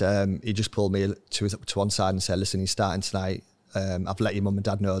 And he just pulled me to one side and said, listen, he's starting tonight. I've let your mum and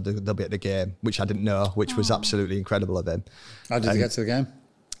dad know they'll be at the game, which I didn't know, which was absolutely incredible of him. How did you get to the game?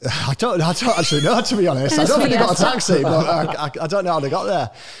 I don't actually know, to be honest. I don't think they got a taxi, but I don't know how they got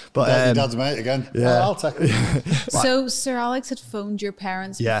there. But your dad's mate again. Yeah. Oh, I'll take it. So Sir Alex had phoned your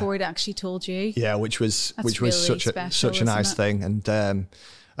parents before he'd actually told you. Yeah, which was really such special, a nice thing, and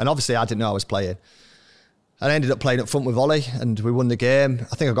obviously I didn't know I was playing. And I ended up playing up front with Ollie, and we won the game.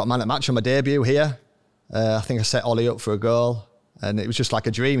 I think I got man at match on my debut here. I think I set Ollie up for a goal, and it was just like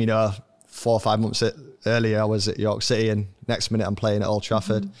a dream, you know. 4 or 5 months earlier, I was at York City, and next minute I'm playing at Old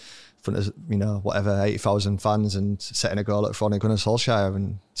Trafford in front of, you know, whatever, 80,000 fans, and setting a goal at front of Gunnar Solskjaer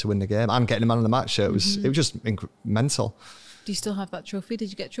and to win the game. I'm getting the man of the match. So it was just mental. Do you still have that trophy? Did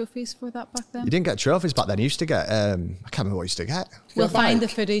you get trophies for that back then? You didn't get trophies back then. You used to get, I can't remember what you used to get. We'll find the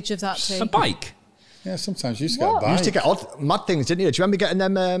footage of that too. A bike. Yeah, sometimes you used to get a bike. You used to get odd, mad things, didn't you? Do you remember getting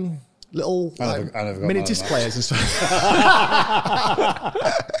them little I never got mini one disc of players and stuff?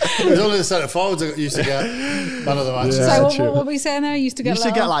 It was only the centre forwards that used to get man of the match. Yeah. So what were we saying there? You used to get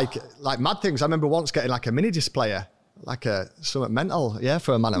like mad things. I remember once getting like a mini disc player, like something mental,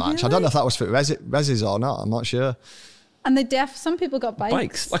 for a man of match. Really? I don't know if that was for Resis or not. I'm not sure. And some people got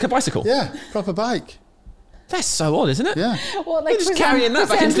bikes. Like a bicycle. Yeah, proper bike. That's so odd, isn't it? Yeah. Well, like They're just carrying that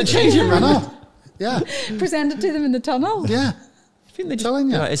back into the changing I room. know. Yeah. Presented to them in the tunnel. Yeah. I think they just, Telling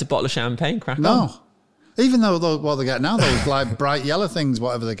you. it's a bottle of champagne, crack on. No. Even though what they get now, those like bright yellow things,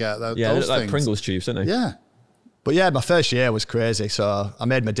 whatever they get. Yeah, they those look like things. Pringles tubes, don't they? Yeah. But yeah, my first year was crazy. So I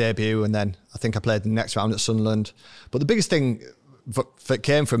made my debut, and then I think I played the next round at Sunderland. But the biggest thing that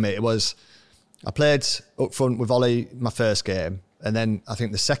came from it was I played up front with Ollie my first game, and then I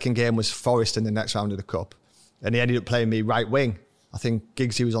think the second game was Forest in the next round of the Cup, and he ended up playing me right wing. I think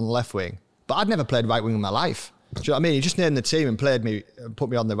Giggsy was on the left wing, but I'd never played right wing in my life. Do you know what I mean? He just named the team and put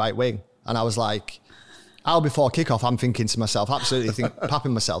me on the right wing, and I was like, hour before kickoff, I'm thinking to myself,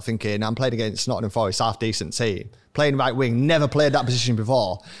 papping myself, thinking I'm playing against Nottingham Forest, half decent team, playing right wing, never played that position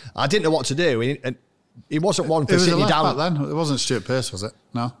before. I didn't know what to do, and he wasn't one for sitting down. Back then. It wasn't Stuart Pearce, was it?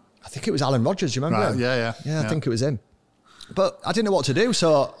 No. I think it was Alan Rodgers. Do you remember Right, him? yeah. I think it was him. But I didn't know what to do,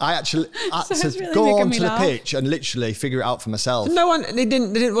 so I actually had So it's to really go making onto me the laugh. pitch and literally figure it out for myself. No one, they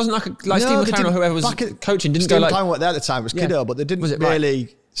didn't, it wasn't like Steve they McLaren or whoever was coaching, didn't go Steve like... McLaren weren't there at the time, it was Kiddo, but they didn't Was it right?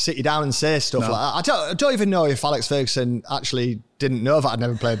 really sit you down and say stuff like that. I don't even know if Alex Ferguson actually didn't know that I'd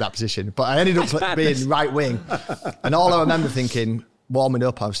never played that position, but I ended up being right wing. And all I remember thinking, warming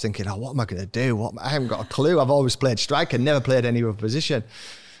up, I was thinking, what am I going to do? I haven't got a clue. I've always played striker, never played any other position.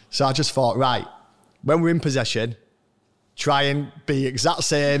 So I just thought, right, when we're in possession, try and be exact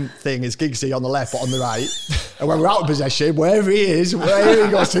same thing as Giggsy on the left but on the right. And when we're out of possession, wherever he is, wherever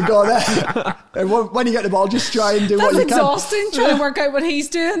he goes to go there. And when you get the ball, just try and do what you That's can. exhausting, trying to work out what he's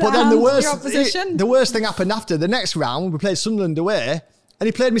doing. But then the your opposition. worst thing happened after the next round. We played Sunderland away, and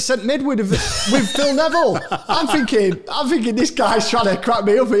he played me centre mid with Phil Neville. I'm thinking this guy's trying to crack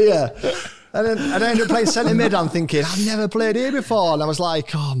me up here. And then I ended up playing centre mid. I'm thinking, I've never played here before. And I was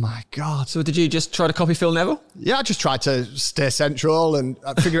like, oh my God. So did you just try to copy Phil Neville? Yeah, I just tried to stay central and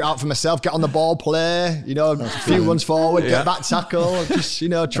figure it out for myself, get on the ball, play, a few runs forward, get back tackle, just,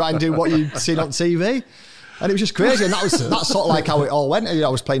 try and do what you've seen on TV. And it was just crazy. And that's sort of like how it all went. I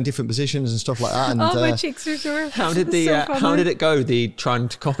was playing different positions and stuff like that. And, my cheeks are sore. How did So it go, the trying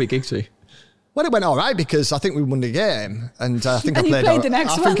to copy Giggsy? Well, it went all right because I think we won the game, and I think And you played the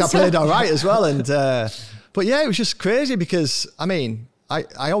next one, I so- played all right as well, and but yeah, it was just crazy because I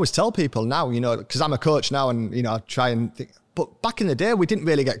always tell people now, because I'm a coach now, and I try and think, but back in the day we didn't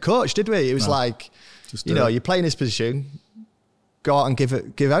really get coached, did we? It was like, you play in this position, go out and give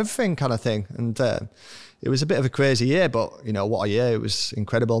everything kind of thing, and it was a bit of a crazy year, but what a year! It was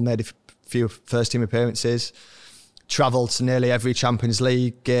incredible. Made a few first team appearances. Travelled to nearly every Champions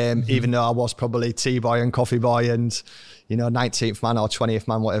League game, even though I was probably tea boy and coffee boy and, 19th man or 20th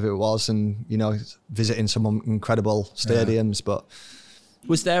man, whatever it was, and, visiting some incredible stadiums. But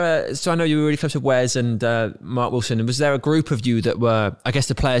was there so I know you were really close with Wes and Mark Wilson, and was there a group of you that were, I guess,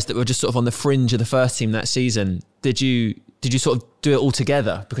 the players that were just sort of on the fringe of the first team that season? Did you sort of do it all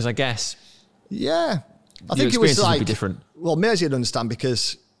together? Because I guess... Yeah. I Your think it was experiences would like... be different. Well, Maisie would understand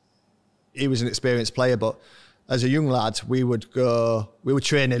because he was an experienced player, but... As a young lad, we would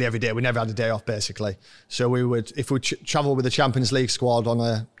train nearly every day. We never had a day off, basically. So if we travel with the Champions League squad on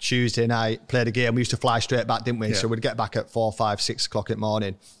a Tuesday night, play the game, we used to fly straight back, didn't we? Yeah. So we'd get back at 4, 5, 6 o'clock in the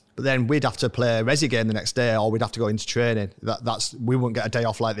morning. But then we'd have to play a resi game the next day, or we'd have to go into training. We wouldn't get a day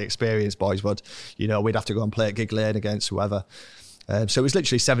off like the experienced boys would. You know, we'd have to go and play at Gig Lane against whoever. So it was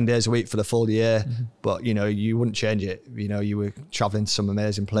literally 7 days a week for the full year. But, you know, you wouldn't change it. You know, you were travelling to some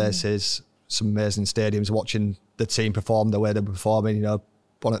amazing places, some amazing stadiums, watching the team perform the way they're performing, you know,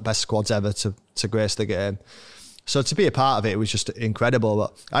 one of the best squads ever to grace the game. So to be a part of it was just incredible.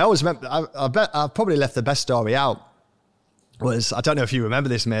 But I always remember, I bet I've probably left the best story out, was, I don't know if you remember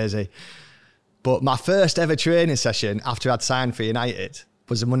this, Maisie, but my first ever training session after I'd signed for United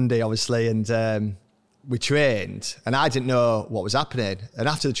was a Monday, obviously, and we trained, and I didn't know what was happening. And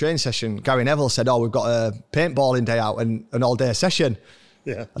after the training session, Gary Neville said, "Oh, we've got a paintballing day out and an all-day session."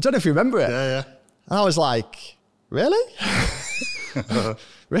 Yeah. I don't know if you remember it. Yeah. And I was like, really?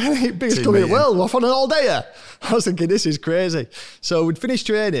 Really? Biggest Team club in the meeting. world, off on an all-dayer? I was thinking, this is crazy. So we'd finished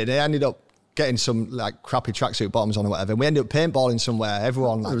training, and I ended up getting some like crappy tracksuit bottoms on or whatever. And we ended up paintballing somewhere.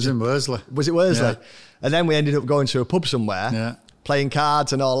 Everyone, like, It was in Worsley. was it Worsley? Yeah. And then we ended up going to a pub somewhere, playing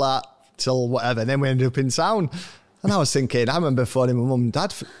cards and all that till whatever. And then we ended up in town. And I was thinking, I remember phoning my mum and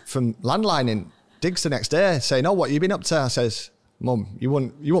dad from landline in Diggs the next day saying, "Oh, what have you been up to?" I says, "Mum, you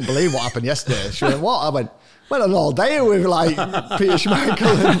wouldn't believe what happened yesterday." She went, "What?" I went on an all day with like Peter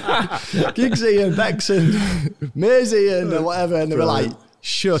Schmeichel and Giggsy and Bex and Maisie and whatever. And they were like,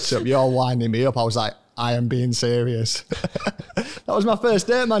 "Shut up, you're winding me up." I was like, "I am being serious." That was my first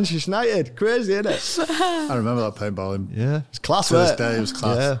day at Manchester United. Crazy, isn't it? I remember that paintballing. Yeah. It's class, First wasn't it? day, it was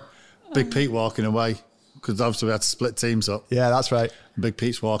class. Yeah. Big Pete walking away, because obviously we had to split teams up. Yeah, that's right. Big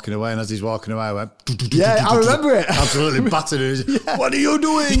Pete's walking away, and as he's walking away, I went... Yeah, I remember it. Absolutely battered him. What are you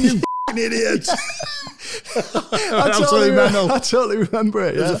doing, you f***ing idiot? I totally remember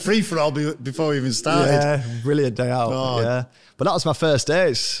it. It was Yeah. a free-for-all before we even started. Yeah, brilliant day out. Oh. Yeah. But that was my first day.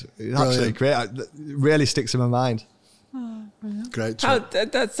 It's absolutely great. It really sticks in my mind. Great trip.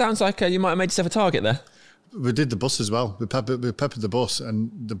 That sounds like you might have made yourself a target there. We did the bus as well. We peppered the bus, and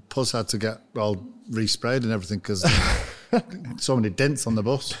the bus had to get all resprayed and everything because so many dents on the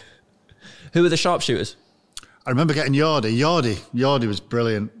bus. Who were the sharpshooters? I remember getting Yardy. Yardy was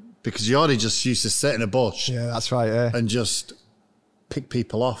brilliant because Yardy just used to sit in a bush Yeah, that's right. Yeah. and just pick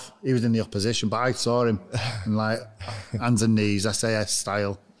people off. He was in the opposition, but I saw him in like hands and knees, SAS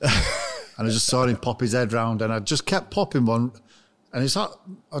style. And I just saw him pop his head round, and I just kept popping one. And it's not,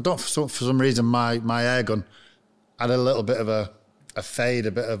 for some reason, my air gun had a little bit of a fade,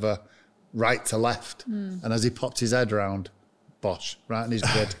 a bit of a right to left. And as he popped his head around, bosh, right in his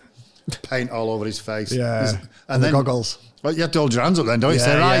grid, paint all over his face. Yeah. And the then, goggles. well, you have to hold your hands up then, don't you? Yeah,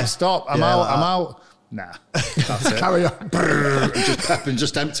 Say, right, yeah. stop, I'm Yeah, out, like I'm that. out. Nah, that's it. Carry on. Brrr, and just Pep and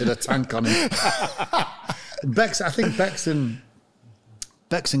just emptied a tank on him. I think Bex and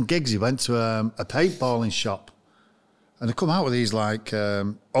Giggsy went to a paintballing shop, and they come out with these like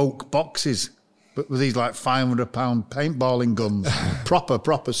oak boxes, but with these like £500 paintballing guns,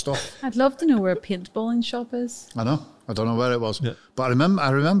 proper stuff. I'd love to know where a paintballing shop is. I know, I don't know where it was, but I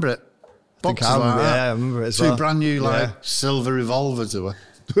remember it. Boxes I remember, like that. yeah, I remember it as Two well. brand new like Yeah. silver revolvers. They were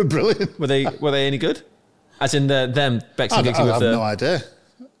brilliant. Were they any good? As in them Bex and I Giggsy with have the... no idea.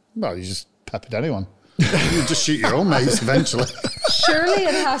 Well, you just peppered anyone. You just shoot your own mates eventually. Surely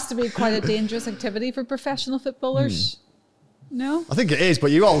it has to be quite a dangerous activity for professional footballers. No? I think it is, but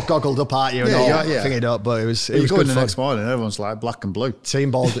you all goggled up at you and all figured up, but it was You go good in the fun. next morning, everyone's like black and blue.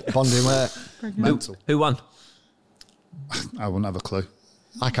 Team bonding, weren't it? Mental. Who won? I wouldn't have a clue.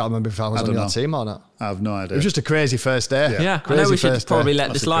 I can't remember if I was I on don't your know. team or not. I have no It idea. was just a crazy first day. Yeah, I Crazy know we should first probably day. let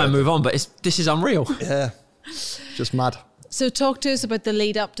That's this a line great- move on, but this is unreal. Yeah. Just mad. So talk to us about the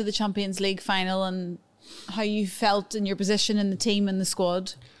lead up to the Champions League final and how you felt in your position in the team and the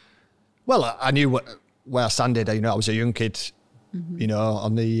squad. Well, I knew where I standed. You know, I was a young kid, you know,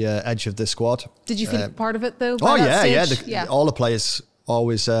 on the edge of the squad. Did you feel part of it though? Oh, by that yeah. stage? All the players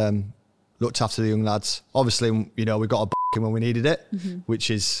always looked after the young lads. Obviously, you know, we got a b***ing when we needed it,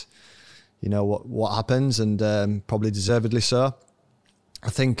 which is, you know, what happens, and probably deservedly so. I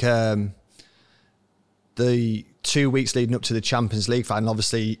think the 2 weeks leading up to the Champions League final,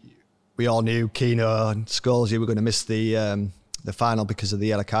 obviously, we all knew Keano and Scholes, were going to miss the final because of the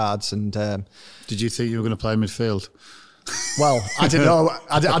yellow cards. And Did you think you were going to play midfield? well, I didn't know.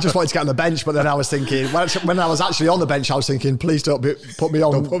 I just wanted to get on the bench, but then I was thinking, when I was actually on the bench, I was thinking, please don't put me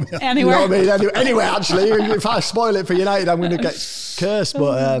on. Anywhere. You know what I mean? Anywhere, actually. If I spoil it for United, I'm going to get cursed.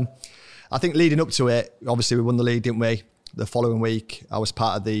 But I think leading up to it, obviously we won the league, didn't we? The following week, I was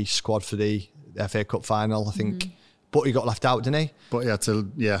part of the squad for the FA Cup final. I think Butty got left out, didn't he? But you had to,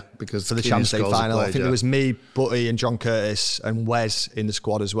 because For the Keane Champions League Scholes final. played, I think it was me, Butty and John Curtis and Wes in the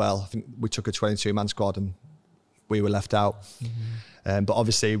squad as well. I think we took a 22-man squad and we were left out. But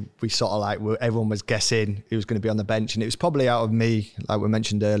obviously we sort of like, everyone was guessing who was going to be on the bench, and it was probably out of me, like we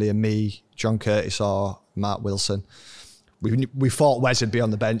mentioned earlier, me, John Curtis or Mark Wilson. We thought Wes would be on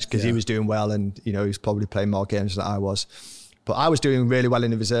the bench because he was doing well, and he was probably playing more games than I was. But I was doing really well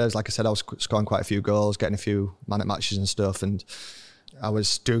in the reserves. Like I said, I was scoring quite a few goals, getting a few man at matches and stuff, and I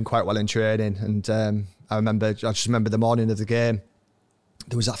was doing quite well in training. And I just remember the morning of the game,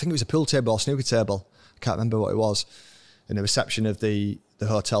 I think it was a pool table or snooker table. I can't remember what it was. In the reception of the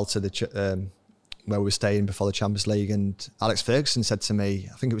hotel to the where we were staying before the Champions League, and Alex Ferguson said to me,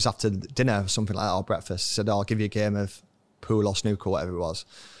 I think it was after dinner or something like that, or breakfast, he said, I'll give you a game of pool or snooker, whatever it was.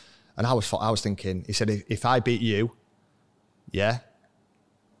 And I was thinking, he said, if I beat you, you're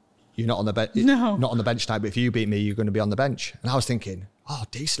not on the bench. No. Not on the bench tonight, but if you beat me, you're going to be on the bench. And I was thinking, oh,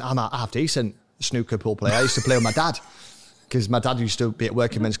 decent. I'm a half decent snooker pool player. I used to play with my dad, because my dad used to be at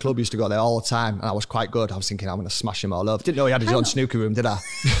Working Men's Club, used to go there all the time, and I was quite good. I was thinking, I'm going to smash him all over. Didn't know he had his own snooker room, did I?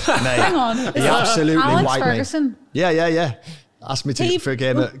 Hang on. He absolutely Alex wiped Ferguson? me. Yeah. Asked me for a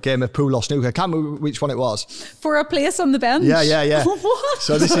game of pool or snooker. I can't remember which one it was. For a place on the bench? Yeah. What?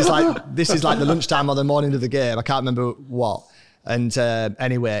 So this is like the lunchtime or the morning of the game. I can't remember what. And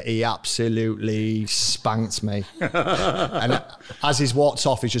anyway, he absolutely spanked me. And as he's walked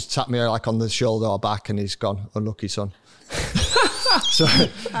off, he's just tapped me like on the shoulder or back, and he's gone, unlucky son. So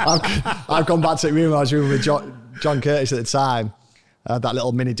I've gone back to the room. I was rooming with John Curtis at the time. I had that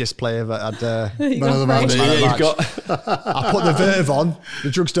little mini display of I put the Verve on.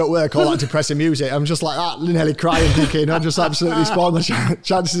 The drugs don't work. All that depressing music. I'm just like that, nearly crying, thinking I just absolutely spoiled my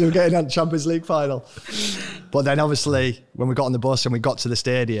chances of getting on the Champions League final. But then, obviously, when we got on the bus and we got to the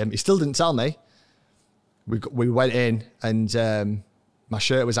stadium, he still didn't tell me. We went in, and my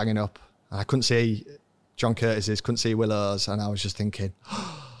shirt was hanging up, and I couldn't see John Curtis's, couldn't see Willow's, and I was just thinking,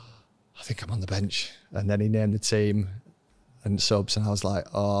 I think I'm on the bench. And then he named the team and subs, and I was like,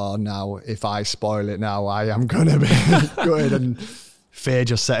 oh, now if I spoil it now, I am going to be good. And fear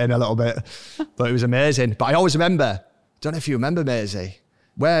just set in a little bit. But it was amazing. But I always remember, don't know if you remember, Maisie,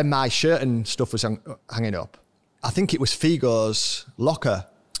 where my shirt and stuff was hanging up. I think it was Figo's locker.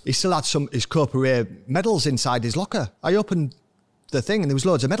 He still had his Copa Ray medals inside his locker. I opened the thing and there was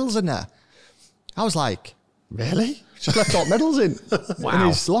loads of medals in there. I was like, really? Just left all medals in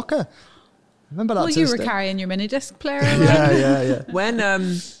his locker. Remember that? Well, you were carrying your mini disc player around.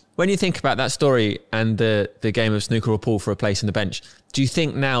 Yeah. When you think about that story and the game of snooker or pool for a place in the bench, do you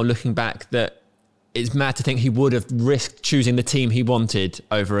think now, looking back, that it's mad to think he would have risked choosing the team he wanted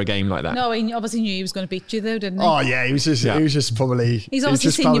over a game like that? No, he obviously knew he was going to beat you, though, didn't he? Oh yeah, he was just probably. He's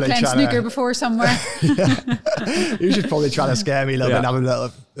obviously seen you playing snooker before somewhere. He was just probably trying to scare me a little bit, and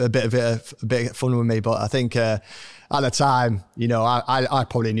having a bit of fun with me. But I think at the time, I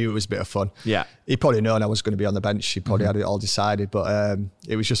probably knew it was a bit of fun. Yeah, he probably known I was going to be on the bench. He probably had it all decided. But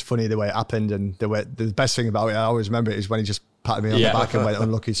it was just funny the way it happened, and the best thing about it, I always remember it, is when he just patted me on the back and went,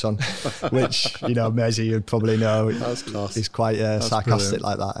 unlucky son, which, Maisie, you'd probably know. He's quite sarcastic brilliant.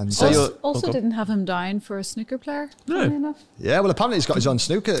 like that. And so also didn't have him down for a snooker player, funny enough. Yeah, well, apparently he's got his own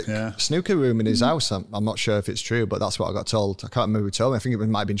snooker room in his house. I'm not sure if it's true, but that's what I got told. I can't remember who told me. I think it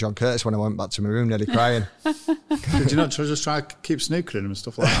might have been John Curtis when I went back to my room nearly crying. Did you not just try to keep snooker in him and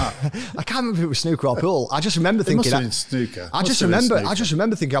stuff like that? I can't remember if it was snooker or pool. I just remember thinking... It must have been snooker. I just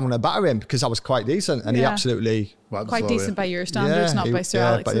remember thinking I'm going to batter him because I was quite decent, and he absolutely... Quite decent by your standards, not by Sir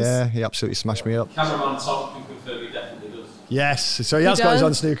Alex's. But he absolutely smashed me up. Cameraman Tom can confirm he definitely does. Yes, so he has got his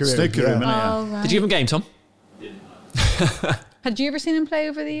own snooker room. Snooker room, Right. Did you give him a game, Tom? Had you ever seen him play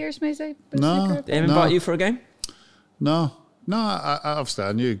over the years, Maisie? No. Did he invite you for a game? No. I obviously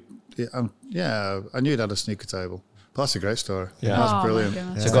I knew. I knew he'd had a snooker table. But that's a great story. Yeah. That's brilliant.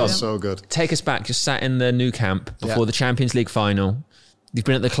 That's so good. Take us back. Just sat in the new camp before the Champions League final. You've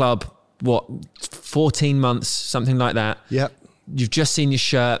been at the club, 14 months, something like that. Yep. You've just seen your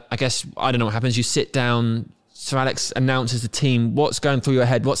shirt. I guess, I don't know what happens. You sit down. Sir Alex announces the team. What's going through your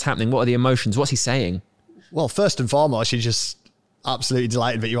head? What's happening? What are the emotions? What's he saying? Well, first and foremost, you're just absolutely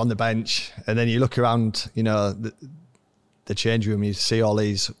delighted that you're on the bench. And then you look around, the change room, you see all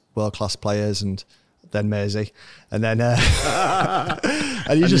these world-class players and then Maisie. And then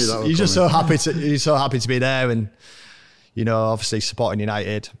and you're just so happy to be there, and obviously supporting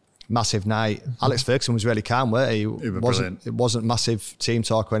United. Massive night. Alex Ferguson was really calm, weren't he? It wasn't massive team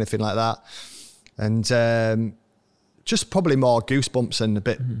talk or anything like that. And just probably more goosebumps and a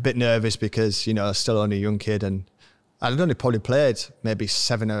bit nervous because, still only a young kid, and I'd only probably played maybe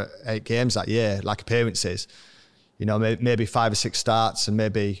 7 or 8 games that year, like appearances. Maybe 5 or 6 starts and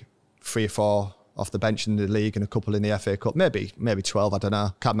maybe 3 or 4 off the bench in the league and a couple in the FA Cup. Maybe 12, I don't know.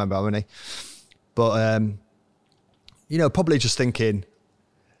 Can't remember how many. But probably just thinking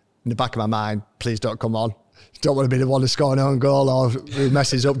in the back of my mind, please don't come on. Don't want to be the one to score an own goal or who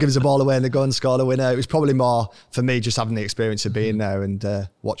messes up, gives the ball away and they go and score the winner. It was probably more for me just having the experience of being there and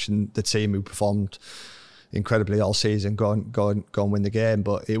watching the team who performed incredibly all season go and win the game.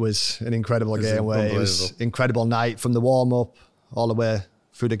 But it was an incredible game where it was incredible night from the warm-up all the way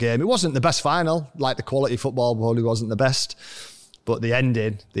through the game. It wasn't the best final, like the quality football probably wasn't the best, but the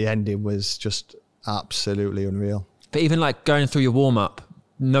ending was just absolutely unreal. But even like going through your warm-up,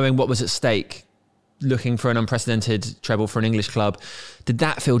 knowing what was at stake, looking for an unprecedented treble for an English club, did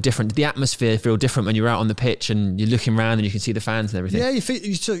that feel different? Did the atmosphere feel different when you're out on the pitch and you're looking around and you can see the fans and everything? Yeah,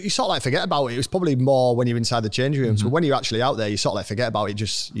 you sort of like forget about it. It was probably more when you're inside the changing rooms, but when you're actually out there, you sort of like forget about it.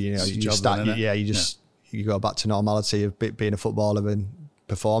 Just you go back to normality of being a footballer and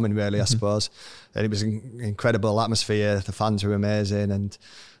performing really, I suppose. And it was an incredible atmosphere. The fans were amazing, and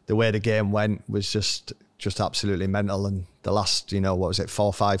the way the game went was just absolutely mental. And the last,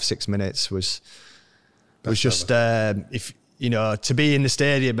 4, 5, 6 minutes was just if to be in the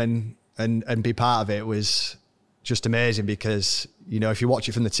stadium and be part of it was just amazing, because if you watch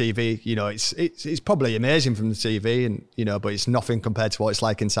it from the TV, it's probably amazing from the TV, and but it's nothing compared to what it's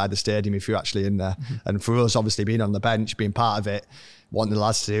like inside the stadium if you're actually in there. And for us, obviously being on the bench, being part of it, wanting the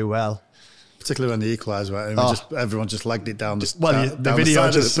lads to do well. Particularly when the equaliser went, everyone just legged it down. The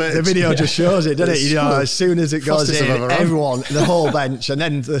video just shows it, doesn't it? As soon as it goes in, everyone, the whole bench, and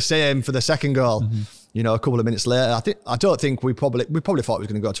then the same for the second goal. A couple of minutes later, I don't think we probably thought it was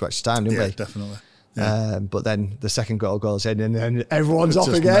going to go to extra time, didn't we? Yeah, definitely. Yeah. But then the second goal goes in, and then everyone's off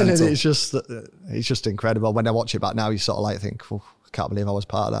again, mental. And it's just incredible. When I watch it back now, you sort of like think, I can't believe I was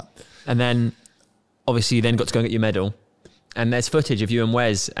part of that. And then, obviously, you then got to go and get your medal. And there's footage of you and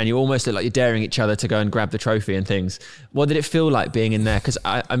Wes, and you almost look like you're daring each other to go and grab the trophy and things. What did it feel like being in there? Because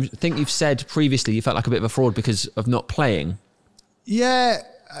I think you've said previously you felt like a bit of a fraud because of not playing. Yeah.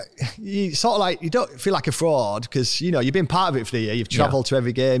 You sort of like, you don't feel like a fraud because, you've been part of it for the year. You've travelled to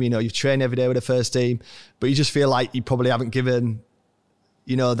every game, you've trained every day with the first team, but you just feel like you probably haven't given,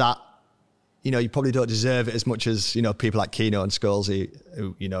 that, you probably don't deserve it as much as, people like Keano and Scholes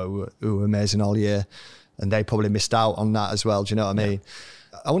who were amazing all year, and they probably missed out on that as well. Do you know what I mean?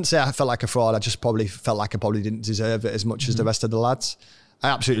 I wouldn't say I felt like a fraud. I just probably felt like I probably didn't deserve it as much as the rest of the lads. I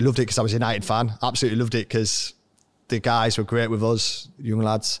absolutely loved it because I was a United fan. Absolutely loved it because the guys were great with us, young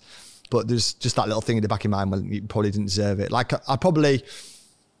lads, but there's just that little thing in the back of your mind when you probably didn't deserve it. Like I probably,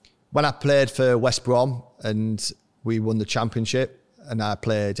 when I played for West Brom and we won the championship, and I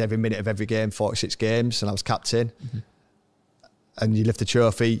played every minute of every game, 46 games, and I was captain, and you lift the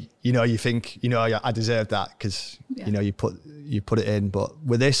trophy, you think, I deserved that because, you put it in. But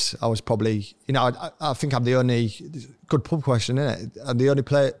with this, I was probably, I think I'm the only, good pub question, isn't it? I'm the only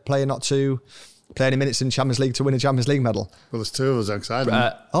player not to play any minutes in Champions League to win a Champions League medal. Well, there's two of us outside.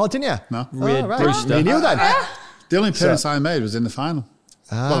 Didn't you? No. Right. Brewster. You knew then? The only appearance I made was in the final.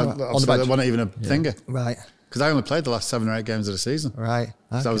 On the bench. That wasn't even a finger. Right. Because I only played the last 7 or 8 games of the season. Right.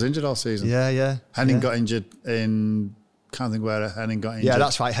 Because I was injured all season. Yeah. Henning got injured in... Can't think where Henning got injured. Yeah,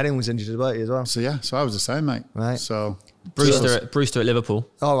 that's right. Henning was injured as well. So I was the same, mate. Right. So Brewster at Liverpool.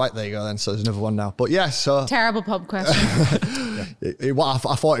 Oh, right, there you go then. So there's another one now. But yeah, so... Terrible pub question.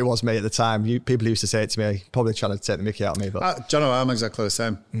 I thought it was me at the time. People used to say it to me, probably trying to take the mickey out of me. But John, I'm exactly the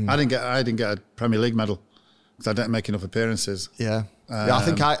same. I didn't get a Premier League medal because I didn't make enough appearances. Yeah. I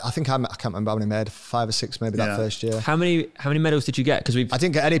think I can't remember how many made, 5 or 6 maybe that first year. How many medals did you get? Because I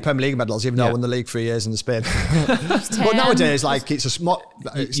didn't get any Premier League medals, even though I won the league 3 years in Spain. But nowadays,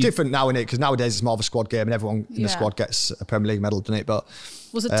 it's different now, innit? Because nowadays it's more of a squad game and everyone in the squad gets a Premier League medal, doesn't it? But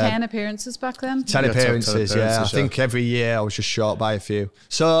was it 10 appearances back then? 10 appearances, yeah. I think every year I was just short by a few.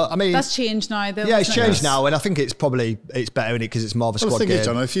 So, I mean... That's changed now, though. Yeah, it's changed now, and I think it's better, innit? Because it's more of a squad game.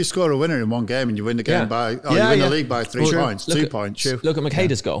 John, if you score a winner in one game and you win the game you win the league by 3 points, 2 points. Look at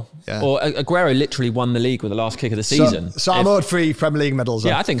Makeda's goal. Yeah. Or Aguero literally won the league with the last kick of the season. So I'm owed 3 Premier League medals.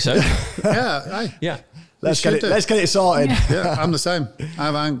 Yeah, I think so. Yeah. Let's get it sorted. Yeah, I'm the same.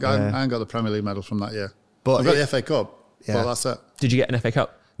 I ain't got the Premier League medal from that year. But I've got the FA Cup. Yeah. But that's it. Did you get an FA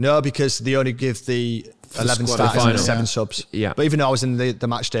Cup? No, because they only give the 11 starters and 7 subs. Yeah. But even though I was in the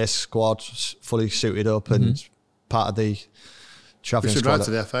match day squad, fully suited up and part of the travelling squad. We should write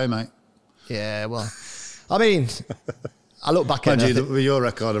to the FA, mate. Yeah, well, I mean, I look back at it. With your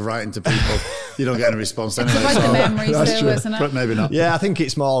record of writing to people, you don't get any response anyway. It's about the memories too, isn't it? But maybe not. Yeah, I think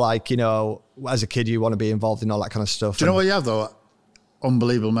it's more like, as a kid, you want to be involved in all that kind of stuff. Do you know what you have, though?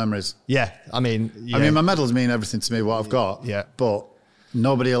 Unbelievable memories. Yeah, I mean, my medals mean everything to me, what I've got. Yeah. But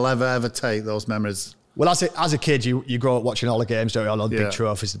nobody will ever take those memories Well, as a kid, you grow up watching all the games, don't you? All the Yeah. big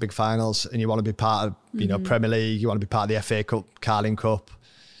trophies, the big finals, and you want to be part of, you know, Premier League, you want to be part of the FA Cup, Carling Cup,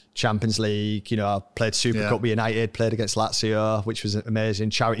 Champions League, you know, I played Super Cup with United, played against Lazio, which was amazing.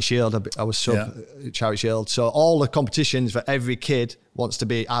 Charity Shield, I was sub Charity Shield. So all the competitions that every kid wants to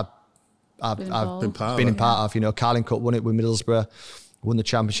be, I've been part of, you know, Carling Cup, won it with Middlesbrough, won the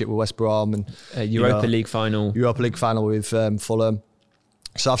Championship with West Brom, and Europa League final with Fulham.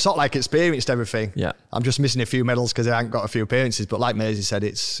 So I've sort of like experienced everything. Yeah. I'm just missing a few medals because I haven't got a few appearances. But like Maisie said,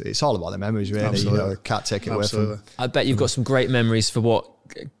 it's all about the memories, really. Absolutely. You know, can't take it away from. I bet you've got some great memories for what,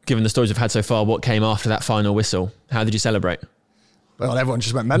 given the stories we've had so far, what came after that final whistle. How did you celebrate? Well, everyone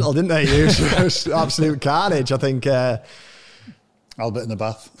just went mental, didn't they? It was absolute carnage. I think. Albert in the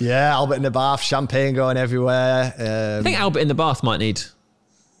bath. Yeah, Albert in the bath, champagne going everywhere. I think Albert in the bath might need.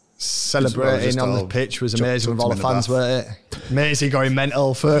 Celebrating on the pitch was amazing with all the fans, weren't it? Maisie going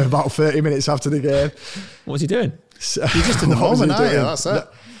mental for about 30 minutes after the game. What was he doing? You're just in the moment, aren't you? That's it.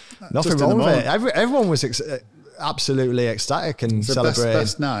 Nothing wrong with it. Everyone was absolutely ecstatic and It's celebrating. the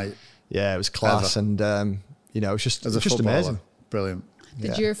best night. Yeah, it was class, ever. and you know, it was just amazing. Brilliant.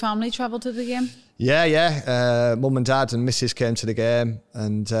 Did your family travel to the game? Yeah. Mum and dad and missus came to the game,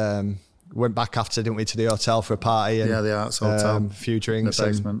 and went back after, didn't we, to the hotel for a party? And, Yeah, the Arts Hotel. a few drinks, in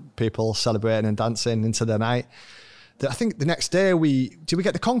the basement. and people celebrating and dancing into the night. I think the next day did we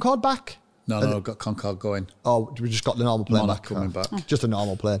get the Concorde back? No, got Concorde going. Oh, we just got the normal plane Monarch back. coming back. Just a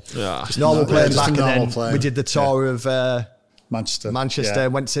normal plane. Yeah. Just normal plane just back, a and normal then plane. we did the tour of Manchester. Manchester.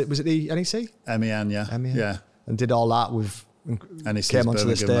 Went to, was it the NEC? MEN, yeah. MEN. Yeah. And did all that with. NEC's Came onto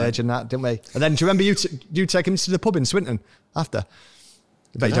the Birmingham, stage and that, didn't we? And then do you remember you take him to the pub in Swinton after?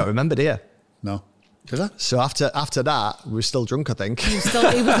 I bet you don't remember, do you? No. Did I? So after that, we were still drunk, I think. He was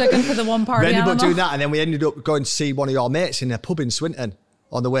looking for the one We party ended animal. up doing that, and then we ended up going to see one of your mates in a pub in Swinton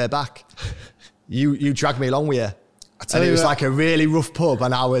on the way back. You dragged me along with you. And it was like a really rough pub,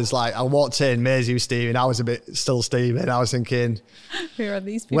 and I walked in, Maisie was steaming, I was a bit still steaming. I was thinking, Who are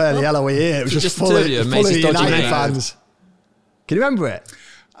these people? where the hell are we here? It was So just just the full two of of you and Maisie's dodgy United mate. fans. Can you remember it?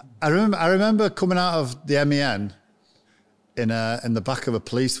 I remember coming out of the MEN in the back of a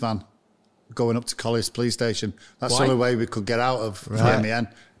police van going up to Collis Police Station. That's the Why? only way we could get out of the MEN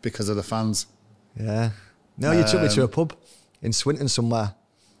because of the fans. Yeah. No, you took me to a pub in Swinton somewhere.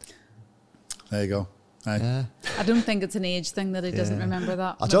 There you go. Hey. Yeah. I don't think it's an age thing that he doesn't remember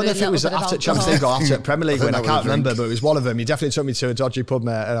that. I don't know if it was after Champions League or after Premier League win. I that can't was a drink. remember, but it was one of them. He definitely took me to a dodgy pub,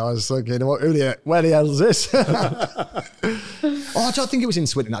 mate, and I was thinking, where the hell is this? I don't think it was in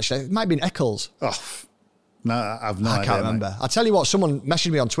Swinton, actually. It might have been Eccles. Oh, no, I've no idea. I can't remember. I'll tell you what, someone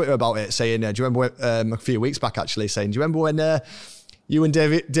messaged me on Twitter about it saying, do you remember a few weeks back actually saying, do you remember when you and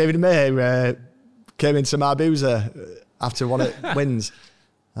David May came into Marbuza after one of the wins?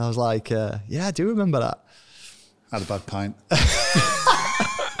 I was like, yeah, I do remember that. Had a bad pint.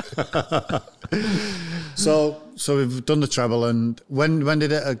 So we've done the treble, and when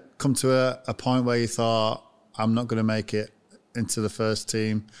did it come to a point where you thought, I'm not going to make it into the first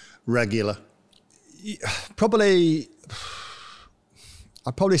team regular? I'd probably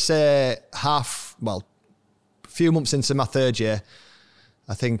say a few months into my third year,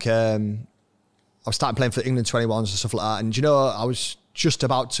 I think I was starting playing for England 21s and stuff like that. And you know, I was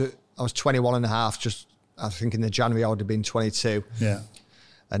 21 and a half, I think in the January I would have been 22. Yeah.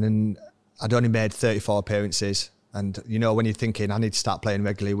 And then I'd only made 34 appearances. And you know, when you're thinking, I need to start playing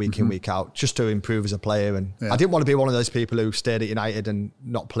regularly week in, week out, just to improve as a player. And I didn't want to be one of those people who stayed at United and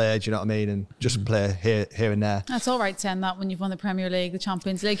not played, you know what I mean? And just play here and there. That's all right saying that when you've won the Premier League, the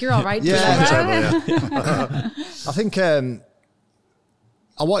Champions League. You're all right. Yeah. I think I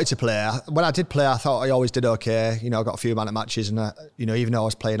wanted to play. When I did play, I thought I always did okay. You know, I got a few man at matches, and you know, even though I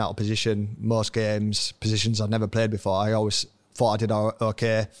was playing out of position, most games, positions I'd never played before, I always thought I did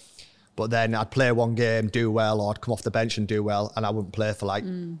okay. But then I'd play one game, do well, or I'd come off the bench and do well, and I wouldn't play for like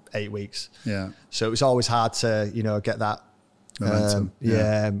 8 weeks. Yeah. So it was always hard to, you know, get that Momentum.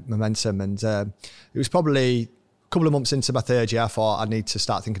 momentum. And it was probably a couple of months into my third year, I thought I need to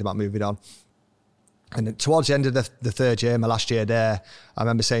start thinking about moving on. And then towards the end of the third year, my last year there, I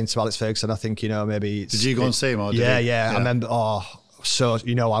remember saying to Alex Ferguson, I think, you know, maybe Did you go and see him? Or did yeah, he? yeah. I remember, so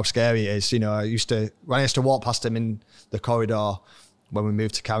you know how scary it is. You know, when I used to walk past him in the corridor when we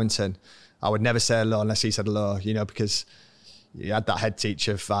moved to Carrington, I would never say hello unless he said hello, you know, because he had that head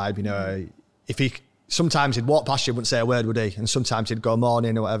teacher vibe, you know. Sometimes he'd walk past you, wouldn't say a word, would he? And sometimes he'd go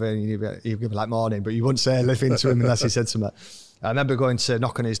morning or whatever, and he'd give me like morning, but you wouldn't say anything to him unless he said something. I remember going to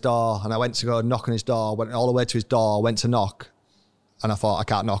knock on his door, and I went to go knock on his door, went all the way to his door, went to knock, and I thought, I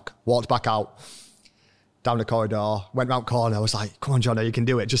can't knock. Walked back out. down the corridor, went round corner. I was like, come on, Johnny, you can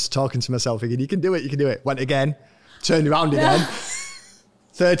do it. Just talking to myself again, you can do it. Went again, turned around again.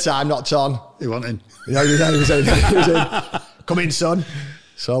 Third time, knocked on. He went in. Yeah, he was in. Come in, son.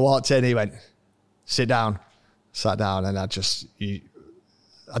 So I walked in, he went, sit down. Sat down, and I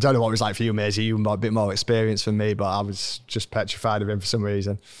don't know what it was like for you, Maisie. You were a bit more experienced than me, but I was just petrified of him for some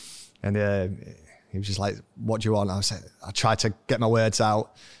reason. And he was just like, what do you want? I tried to get my words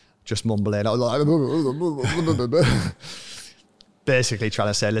out, just mumbling. I was like, basically trying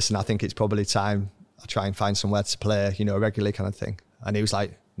to say, listen, I think it's probably time I try and find somewhere to play, regularly kind of thing. And he was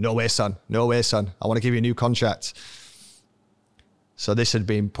like, no way, son. I want to give you a new contract. So this had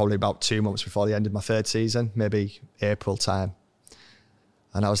been probably about 2 months before the end of my third season, maybe April time.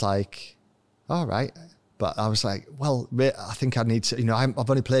 And I was like, all right. But I was like, well, I think I need to, I've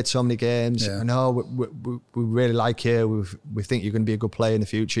only played so many games. Yeah. I know we really like you. We think you're going to be a good player in the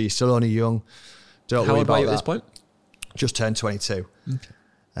future. You're still only young. Don't How worry old about are you that. at this point? Just turned 22. Okay.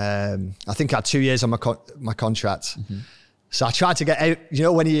 I think I had 2 years on my contract. Mm-hmm. So I tried to get,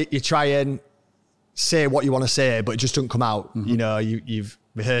 when you try and say what you want to say, but it just doesn't come out. Mm-hmm. You've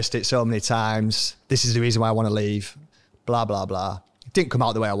rehearsed it so many times. This is the reason why I want to leave. Blah, blah, blah. It didn't come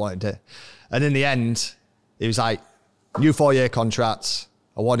out the way I wanted it. And in the end, it was like, new 4-year contract.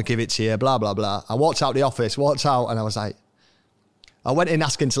 I want to give it to you, blah, blah, blah. I walked out the office, and I was like, I went in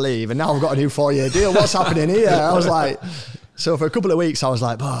asking to leave, and now I've got a new 4-year deal. What's happening here? I was like, so for a couple of weeks, I was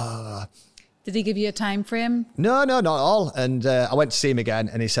like, bah. Did he give you a time frame? No, not at all. And I went to see him again,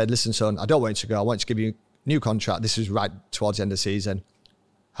 and he said, listen, son, I don't want you to go. I want you to give you a new contract. This is right towards the end of the season.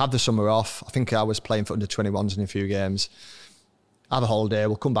 Have the summer off. I think I was playing for under 21s in a few games. Have a holiday.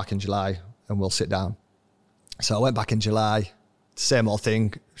 We'll come back in July, and we'll sit down. So I went back in July. Same old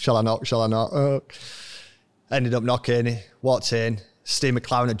thing. Shall I not? Ended up knocking. Walked in. Steve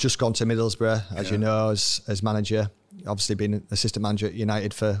McLaren had just gone to Middlesbrough, as you know, as manager. Obviously been an assistant manager at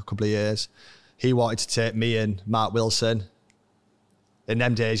United for a couple of years. He wanted to take me and Mark Wilson. In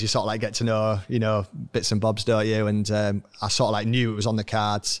them days, you sort of like get to know, bits and bobs, don't you? And I sort of like knew it was on the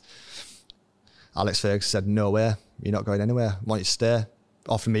cards. Alex Ferguson said, no way, you're not going anywhere. I want you to stay.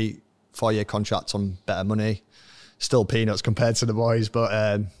 Offered me 4-year contract on better money. Still peanuts compared to the boys,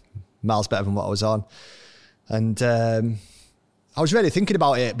 but miles better than what I was on. And I was really thinking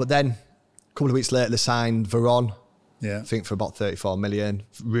about it, but then a couple of weeks later, they signed Veron. Yeah. I think for about 34 million,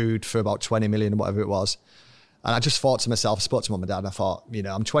 Rude for about 20 million, whatever it was. And I just thought to myself, I spoke to mum and dad, and I thought,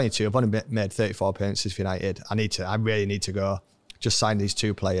 I'm 22, I've only made 34 appearances for United. I really need to go. Just sign these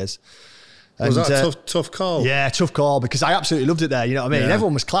 2 players. Was that a tough call? Yeah, tough call, because I absolutely loved it there. You know what I mean? Yeah.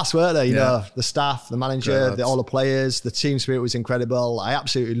 Everyone was class, weren't they? You know, the staff, the manager, Great. all the players, the team spirit was incredible. I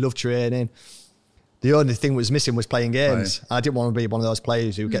absolutely loved training. The only thing was missing was playing games. Right. I didn't want to be one of those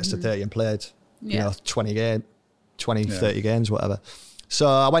players who gets to 30 and played, 30 games, whatever. So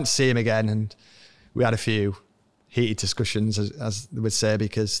I went to see him again, and we had a few heated discussions, as they would say,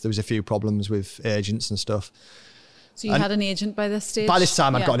 because there was a few problems with agents and stuff. So you had an agent by this stage? By this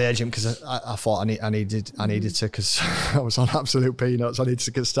time, I'd got an agent because I thought I needed to, because I was on absolute peanuts. I needed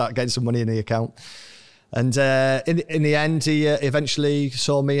to start getting some money in the account. And in the end, he eventually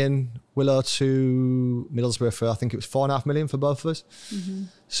sold me and Willow to Middlesbrough for, I think it was 4.5 million for both of us. Mm-hmm.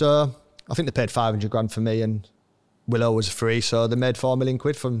 So I think they paid 500 grand for me, and Willow was free. So they made 4 million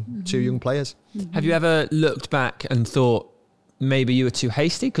quid from 2 young players. Mm-hmm. Have you ever looked back and thought maybe you were too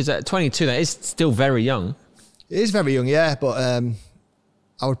hasty? Because at 22, that is still very young. It is very young, yeah, but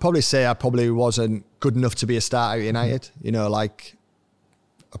I would probably say I probably wasn't good enough to be a starter at United. Like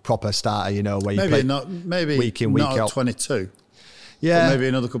a proper starter. Where you play week in, week not out. 22. Yeah, but maybe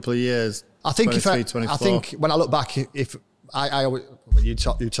another couple of years. I think 23, I think when I look back, if I you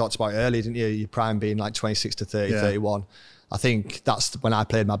talked about it earlier, didn't you? Your prime being like 26 to 30, 31. I think that's when I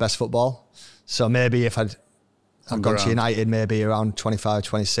played my best football. So maybe if I'd gone to United, maybe around 25,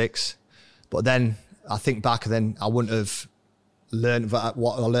 26. But then I think back, then I wouldn't have learned what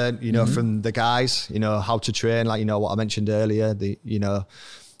I learned, from the guys, how to train, like, what I mentioned earlier, the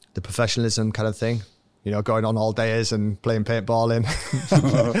professionalism kind of thing, going on all days and playing paintballing.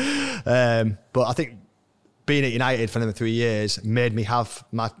 But I think being at United for another 3 years made me have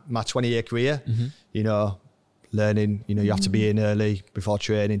my 20-year career, learning, you have to be in early before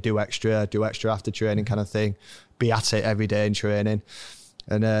training, do extra after training kind of thing, be at it every day in training.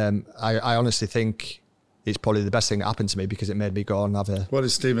 And I honestly think it's probably the best thing that happened to me, because it made me go and have a... What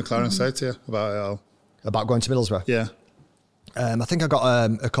did Steve McLaren say to you about it all? About going to Middlesbrough? Yeah. I think I got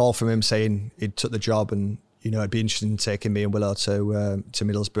a call from him saying he'd took the job, and it'd be interested in taking me and Willow to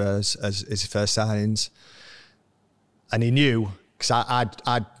Middlesbrough as his first signings. And he knew, because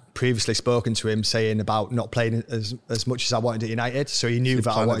I'd previously spoken to him saying about not playing as much as I wanted at United. So he knew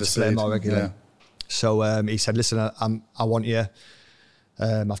that I wanted to play more regularly. Yeah. So he said, listen, I want you.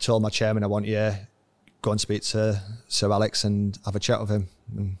 I've told my chairman I want you. Go and speak to Sir Alex and have a chat with him.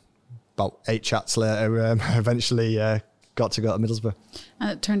 And about 8 chats later, eventually got to go to Middlesbrough.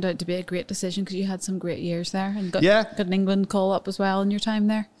 And it turned out to be a great decision because you had some great years there and got an England call up as well in your time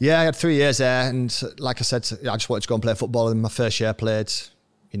there. Yeah, I had 3 years there, and like I said, I just wanted to go and play football. In my first year I played,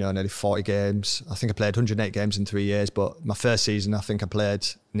 nearly 40 games. I think I played 108 games in 3 years, but my first season I think I played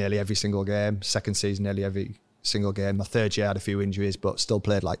nearly every single game. Second season, nearly every single game. My third year I had a few injuries, but still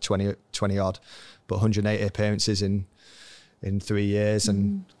played like 20 odd. But 180 appearances in 3 years,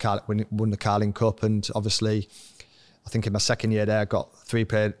 and won the Carling Cup. And obviously, I think in my second year there, I got 3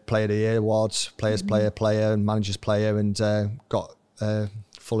 Player of the Year awards, Players Player, and Managers Player, and got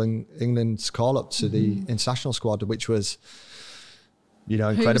full England's call up to the international squad, which was,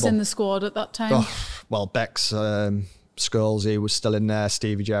 incredible. Who was in the squad at that time? Well, Bex, Scholes, he was still in there,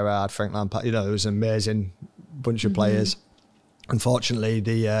 Stevie Gerrard, Frank Lampard. It was an amazing bunch of players.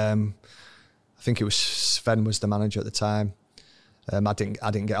 Unfortunately, I think it was Sven was the manager at the time. I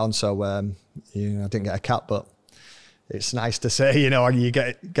didn't get on, so I didn't get a cap. But it's nice to say, you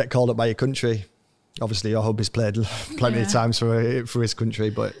get called up by your country. Obviously, your hubby's played plenty of times for his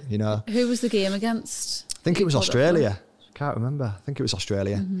country, but Who was the game against? I think it was Australia. I can't remember. I think it was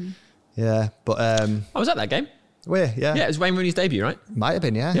Australia. Yeah, but I was at that game. Where? Yeah, it was Wayne Rooney's debut, right? Might have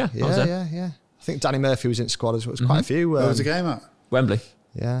been. Yeah. I was there. Yeah. I think Danny Murphy was in squad as well. It was quite a few. Where was the game at? Wembley.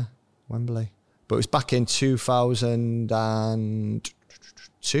 Yeah, Wembley. But it was back in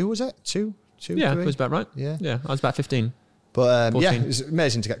 2002, was it? Two, yeah, 3? it was about right. Yeah, I was about 15. But it was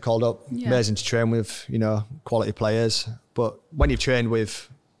amazing to get called up. Yeah. Amazing to train with, quality players. But when you've trained with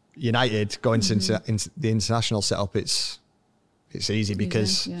United, going into the international setup, it's easy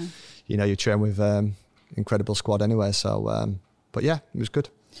because you train with incredible squad anyway. So, but yeah, it was good.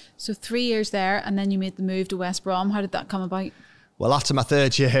 So 3 years there, and then you made the move to West Brom. How did that come about? Well, after my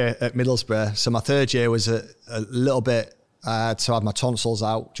third year at Middlesbrough, so my third year was a little bit to have my tonsils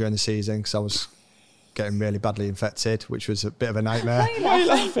out during the season because I was getting really badly infected, which was a bit of a nightmare. Why are you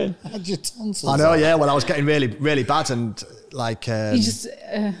laughing? I had your tonsils I know, yeah. Well, I was getting really, really bad, and like I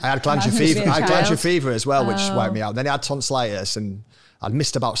had glandular fever. I had glandular fever as well, which wiped me out. Then I had tonsillitis, and I'd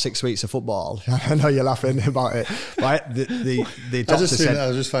missed about 6 weeks of football. I know you're laughing about it. Right? The doctor said... I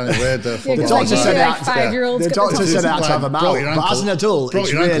was just finding it weird that the doctor said I had to have them out. But as an adult,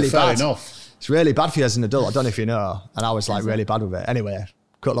 it's really bad. It's really bad for you as an adult. I don't know if you know. And I was like really bad with it. Anyway,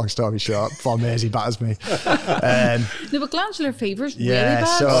 cut long story short, before Maisie batters me. No, but glandular fever is really bad,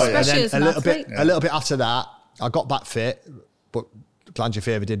 especially as an athlete. A little bit after that, I got back fit, but glandular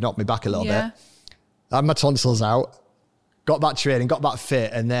fever did knock me back a little bit. I had my tonsils out. Got back training, got back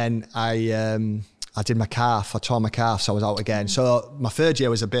fit, and then I did my calf. I tore my calf, so I was out again. So my third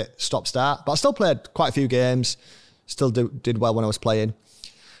year was a bit stop-start, but I still played quite a few games. Still did well when I was playing.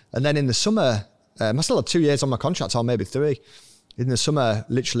 And then in the summer, I still had 2 years on my contract, or maybe 3. In the summer,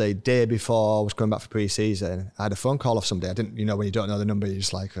 literally day before I was going back for pre-season, I had a phone call off somebody. I didn't, when you don't know the number, you're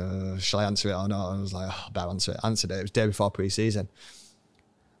just like, shall I answer it or not? And I was like, I better answer it. Answered it. It was day before pre-season.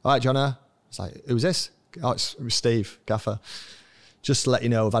 All right, Jono. It's like, who's this? Oh, it was Steve, Gaffer. Just to let you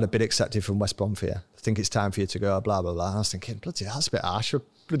know, I've had a bid accepted from West Brom for you. I think it's time for you to go, blah, blah, blah. And I was thinking, bloody hell, that's a bit harsh. We've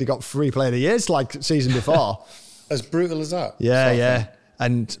really got 3 Player of the Years like season before. As brutal as that? Yeah.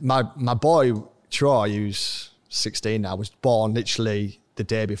 And my boy, Troy, who's 16 now, was born literally the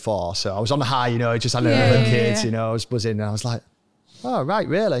day before. So I was on the high, just had another kids, I was buzzing. And I was like, oh, right,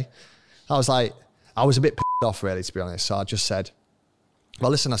 really? I was like, I was a bit pissed off, really, to be honest. So I just said, well,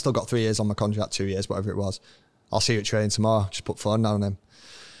 listen, I still got 3 years on my contract, 2 years, whatever it was. I'll see you at training tomorrow. Just put phone down on him.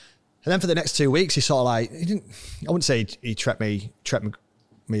 And then for the next 2 weeks, he sort of like, I wouldn't say he treated me,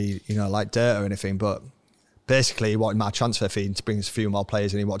 like dirt or anything, but basically he wanted my transfer fee to bring us a few more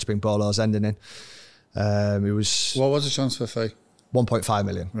players, and he wanted to bring Bolo Zenden in. What was the transfer fee? 1.5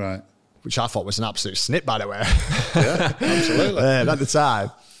 million. Right. Which I thought was an absolute snip, by the way. Yeah, absolutely. At the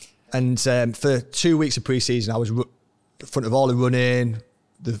time. And for 2 weeks of pre-season, I was in front of all the running,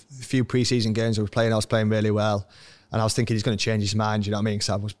 the few pre-season games I was playing really well. And I was thinking he's going to change his mind, you know what I mean? Because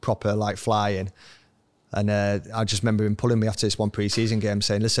I was proper like flying. And I just remember him pulling me after this one pre-season game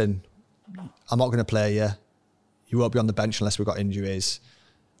saying, listen, I'm not going to play you. You won't be on the bench unless we've got injuries.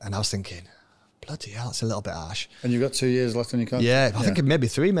 And I was thinking, bloody hell, that's a little bit harsh. And you've got 2 years left on your contract? Yeah, I think maybe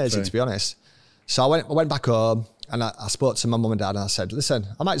 3, maybe, to be honest. So I went back home and I spoke to my mum and dad and I said, listen,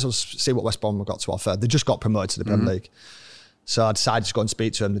 I might as well see what West Brom have got to offer. They just got promoted to the Premier League. So I decided to go and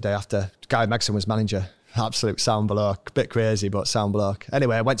speak to him the day after. Gary Megson was manager Absolute sound bloke. Bit crazy, but sound bloke.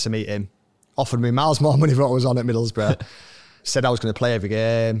 Anyway, I went to meet him. Offered me miles more money than what I was on at Middlesbrough. Said I was going to play every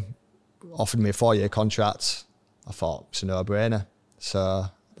game. Offered me a 4-year contract. I thought it's a no-brainer. So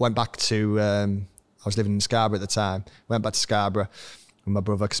went back to, I was living in Scarborough at the time. Went back to Scarborough with my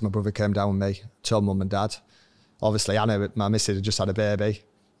brother, because my brother came down with me. Told mum and dad. Obviously, Anna, my missus, had just had a baby.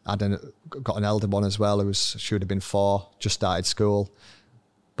 Got an elder one as well, she would have been 4, just started school.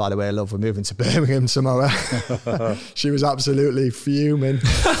 By the way, love, we're moving to Birmingham tomorrow. She was absolutely fuming.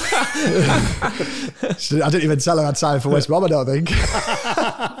 I didn't even tell her I'd signed for West Brom, I don't think.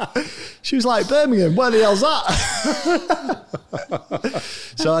 She was like, Birmingham, where the hell's that?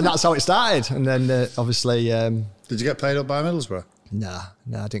 So that's how it started. And then obviously... Did you get paid up by Middlesbrough? Nah,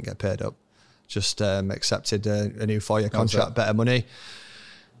 I didn't get paid up. Just accepted a new 4-year contract, better money.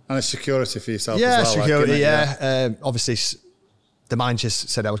 And a security for yourself yeah, as well. Security, yeah. Obviously, the manager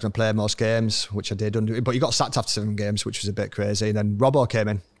said I was going to play most games, which I did. But you got sacked after 7 games, which was a bit crazy. And then Robbo came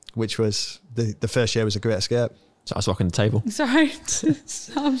in, which was, the first year was a great escape. So I was rocking the table. Sorry,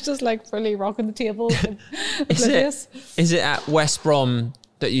 I was just like fully rocking the table. Is it at West Brom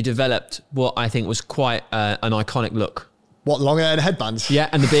that you developed what I think was quite an iconic look? What, long hair and headbands? Yeah,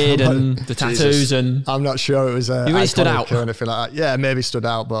 and the beard and the tattoos. Jesus. And I'm not sure it was you really stood out or anything like that. Yeah, maybe stood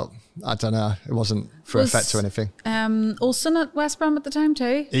out, but I don't know. It wasn't for effect or anything. Olsen at West Brom at the time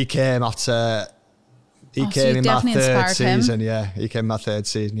too? He came after... He came in my 3rd season, yeah. He came in my 3rd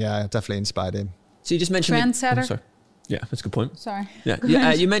season, yeah. Definitely inspired him. So you just mentioned... Trendsetter. Yeah, that's a good point. Sorry.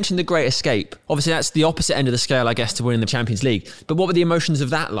 Yeah, you mentioned the Great Escape. Obviously, that's the opposite end of the scale, I guess, to winning the Champions League. But what were the emotions of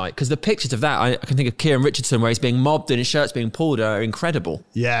that like? Because the pictures of that, I can think of Kieran Richardson, where he's being mobbed and his shirt's being pulled, are incredible.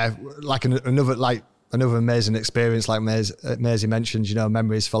 Yeah, like another amazing experience, like Maisie mentioned. You know,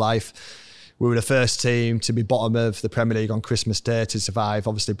 memories for life. We were the first team to be bottom of the Premier League on Christmas Day to survive.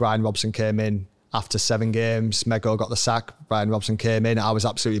 Obviously, Brian Robson came in after 7 games. Mego got the sack. Brian Robson came in. I was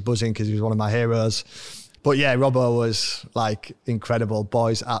absolutely buzzing because he was one of my heroes. But yeah, Robbo was like incredible.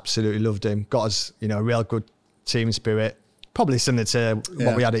 Boys absolutely loved him. Got us, a real good team spirit. Probably similar to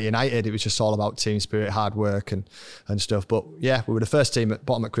what we had at United. It was just all about team spirit, hard work and stuff. But yeah, we were the first team at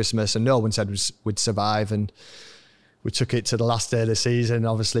bottom at Christmas, and no one said we'd survive. And we took it to the last day of the season.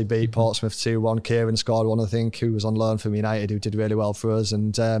 Obviously beat Portsmouth 2-1. Kieran scored one, I think, who was on loan from United, who did really well for us.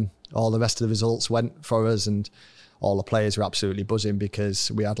 And all the rest of the results went for us. And all the players were absolutely buzzing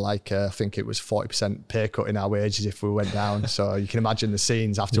because we had I think it was 40% pay cut in our wages if we went down. So you can imagine the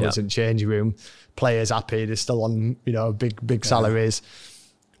scenes afterwards in the changing room. Players happy, they're still on, big salaries.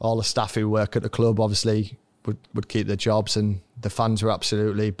 All the staff who work at the club obviously would keep their jobs, and the fans were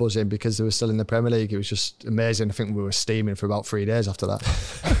absolutely buzzing because they were still in the Premier League. It was just amazing. I think we were steaming for about 3 days after that.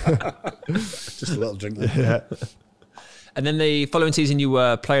 Just a little drink. Yeah. And then the following season, you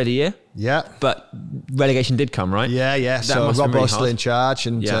were Player of the Year. Yeah. But relegation did come, right? Yeah. So Rob was still in charge.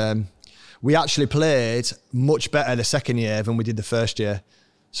 And we actually played much better the second year than we did the first year.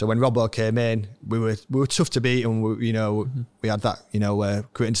 So when Robbo came in, we were tough to beat, and we had that,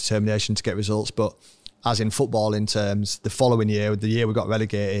 grit and determination to get results. But as in football, in terms, the following year, the year we got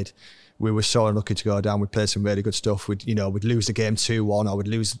relegated, we were so unlucky to go down. We played some really good stuff. We'd lose the game 2-1, or we'd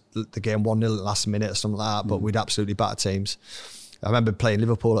lose the game 1-0 at the last minute or something like that, but we'd absolutely batter teams. I remember playing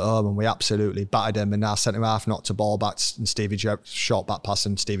Liverpool at home and we absolutely battered them, and our centre-half knocked a ball back and Stevie Gerrard, short back pass,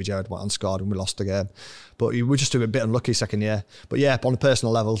 and Stevie Gerrard went on scored and we lost the game. But we were just a bit unlucky second year. But yeah, on a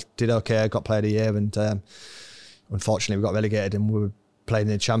personal level, did okay, got Player of the Year, and unfortunately we got relegated and we were playing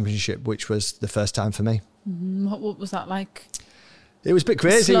in the Championship, which was the first time for me. What was that like? It was a bit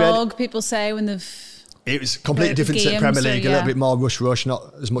crazy. Slog, people say, when they've... It was completely different to the Premier League, a little bit more rush,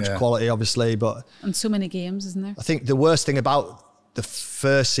 not as much quality, obviously, but... And so many games, isn't there? I think the worst thing about the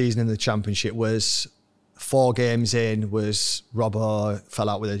first season in the Championship was 4 games in was Robbo fell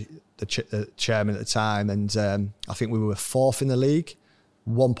out with the chairman at the time, and I think we were 4th in the league,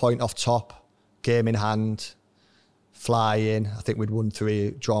 1 point off top, game in hand, flying. I think we'd won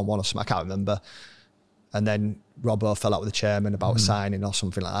 3, drawn 1 or something, I can't remember. And then Robbo fell out with the chairman about signing or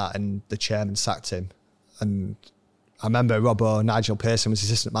something like that, and the chairman sacked him. And I remember Nigel Pearson was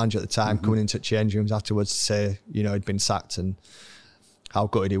assistant manager at the time, coming into change rooms afterwards to say, he'd been sacked and how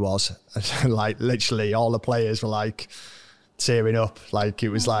gutted he was. And literally all the players were tearing up.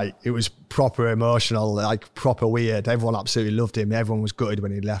 It was proper emotional, proper weird. Everyone absolutely loved him. Everyone was gutted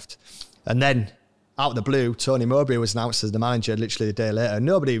when he left. And then out of the blue, Tony Mowbray was announced as the manager literally a day later.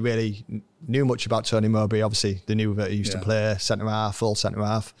 Nobody really knew much about Tony Mowbray. Obviously, they knew that he used to play centre-half, full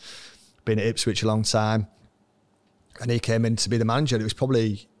centre-half, been at Ipswich a long time. And he came in to be the manager. It was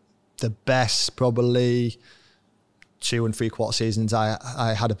probably the best, 2 and 3/4 seasons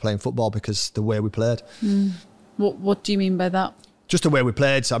I had of playing football because the way we played. What do you mean by that? Just the way we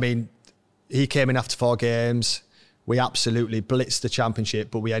played. So, I mean, he came in after 4 games. We absolutely blitzed the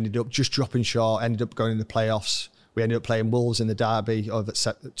Championship, but we ended up just dropping short, ended up going in the playoffs. We ended up playing Wolves in the derby over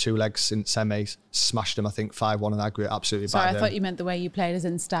 2 legs in semis, smashed them, I think, 5-1 in aggregate, absolutely Sorry, battered I them. thought you meant the way you played as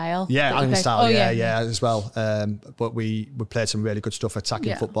in style. Yeah, That you and played- style, Oh, yeah, as well. But we played some really good stuff, attacking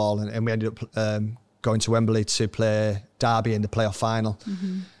Yeah. football, and we ended up going to Wembley to play Derby in the playoff final,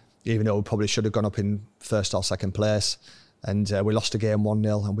 even though we probably should have gone up in first or second place. And we lost the game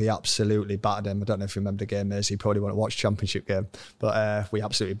 1-0 and we absolutely battered them. I don't know if you remember the game, Mersey. You probably won't watch Championship game, but we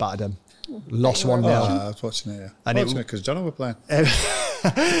absolutely battered them. Lost 1-0. I was watching it, yeah. And Watching it because John were playing.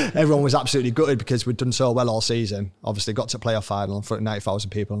 Everyone was absolutely gutted because we'd done so well all season. Obviously got to playoff final in front of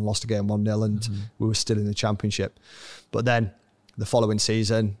 90,000 people and lost the game 1-0 and we were still in the Championship. But then the following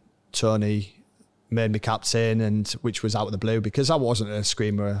season, Tony made me captain, and which was out of the blue because I wasn't a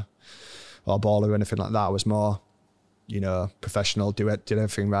screamer or baller or anything like that. I was more, professional, did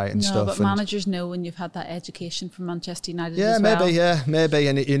everything right and stuff. But managers know when you've had that education from Manchester United as well. maybe.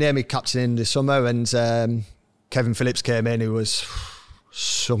 And he named me captain in the summer, and Kevin Phillips came in, who was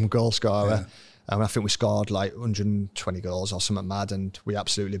some goal scorer. Yeah. And I think we scored like 120 goals or something mad, and we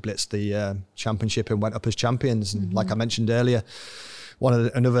absolutely blitzed the Championship and went up as champions. And like I mentioned earlier,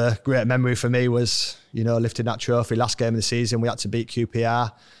 another great memory for me was, lifting that trophy last game of the season. We had to beat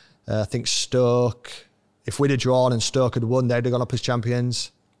QPR. I think Stoke, if we'd have drawn and Stoke had won, they'd have gone up as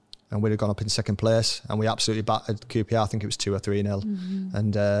champions and we'd have gone up in second place. And we absolutely battered QPR. I think it was 2 or 3-0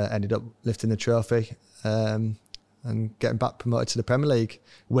 and ended up lifting the trophy and getting back promoted to the Premier League.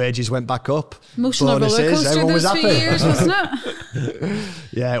 Wages went back up. Emotional roller coaster everyone was those happy. few years, wasn't it?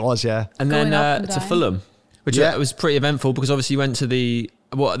 Yeah, it was, yeah. And Going up then and to down. Fulham, which Yeah. it was pretty eventful because obviously you went to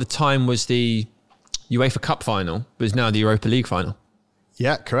what at the time was the UEFA Cup final, but is now the Europa League final.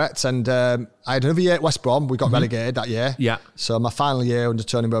 Yeah, correct. And I had another year at West Brom. We got relegated that year. Yeah. So my final year under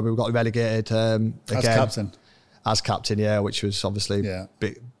Tony Robbie, we got relegated again. As captain, yeah, which was obviously a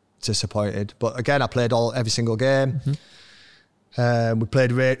bit disappointed. But again, I played every single game. We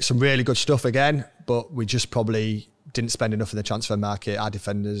played some really good stuff again, but we just probably didn't spend enough in the transfer market. Our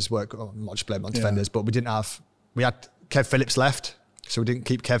defenders I'm not just blaming on defenders, but we had Kev Phillips left, so we didn't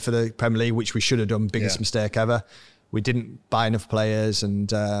keep Kev for the Premier League, which we should have done. Biggest mistake ever. We didn't buy enough players,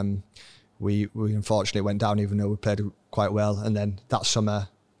 and we unfortunately went down, even though we played quite well. And then that summer,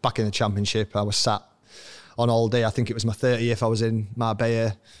 back in the Championship, I was sat on all day. I think it was my 30th. I was in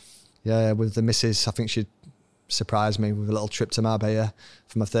Marbella, with the missus. I think she surprised me with a little trip to Marbella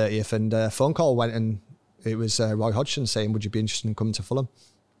for my 30th, and a phone call went, and it was Roy Hodgson saying, "Would you be interested in coming to Fulham?"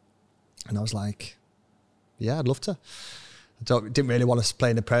 And I was like, "Yeah, I'd love to." Didn't really want to play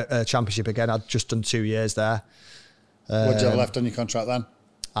in the Championship again. I'd just done 2 years there. What did you have left on your contract then?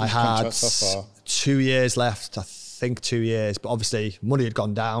 I had 2 years left, I think 2 years, but obviously money had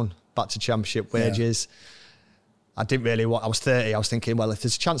gone down, back to Championship wages. I didn't really I was 30, I was thinking, well, if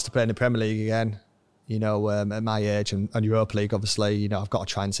there's a chance to play in the Premier League again, at my age and Europa League, obviously, I've got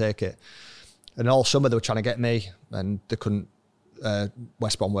to try and take it. And all summer they were trying to get me and they couldn't,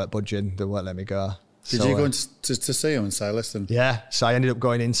 West Brom weren't budging, they weren't letting me go. Did you go in to see him and say, listen? Yeah, so I ended up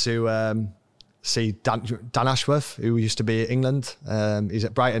going into see Dan Ashworth, who used to be at England. He's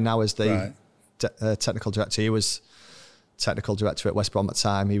at Brighton now as the technical director. He was technical director at West Brom at the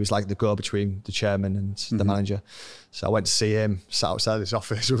time. He was like the go-between the chairman and the manager. So I went to see him, sat outside his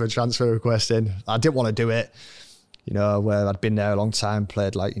office with a transfer request in. I didn't want to do it, where I'd been there a long time,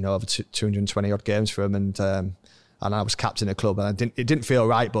 played over 220 odd games for him, and I was captain of the club, and it didn't feel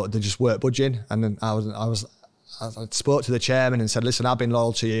right, but they just weren't budging. And then I spoke to the chairman and said, listen, I've been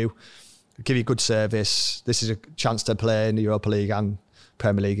loyal to you, give you good service. This is a chance to play in the Europa League and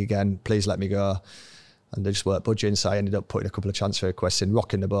Premier League again. Please let me go. And they just weren't budging, so I ended up putting a couple of transfer requests in,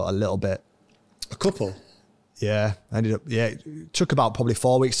 rocking the boat a little bit. A couple? Yeah, it took about probably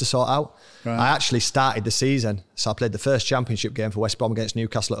 4 weeks to sort out. Right. I actually started the season, so I played the first Championship game for West Brom against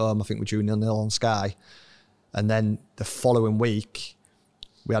Newcastle at home. I think we drew 0-0 on Sky. And then the following week,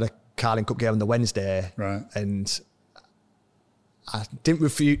 we had a Carling Cup game on the Wednesday, right? And I didn't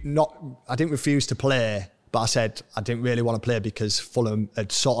refuse to play, but I said I didn't really want to play because Fulham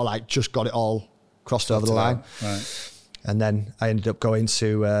had sort of just got it all crossed over the line. Right. And then I ended up going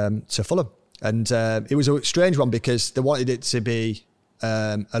to Fulham, and it was a strange one because they wanted it to be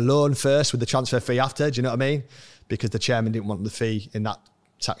a loan first with the transfer fee after. Do you know what I mean? Because the chairman didn't want the fee in that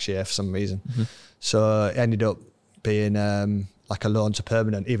tax year for some reason. So it ended up being like a loan to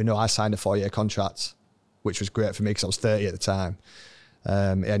permanent, even though I signed a 4-year contract, which was great for me because I was 30 at the time.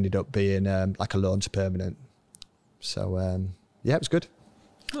 It ended up being like a loan to permanent. So yeah, it was good.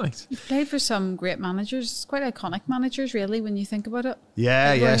 Nice. You've played for some great managers, quite iconic managers, really, when you think about it. Yeah,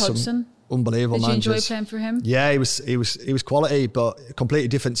 Like yeah, Roy some Hodgson. unbelievable Did you managers. enjoy playing for him? Yeah, he was quality, but completely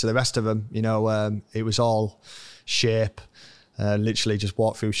different to the rest of them. You know, it was all shape. Literally just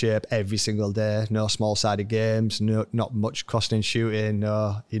walk through shape every single day. No small-sided games. Not much crossing and shooting.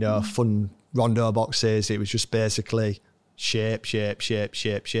 No, fun rondo boxes. It was just basically shape.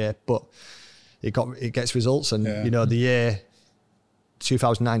 But it gets results, and the year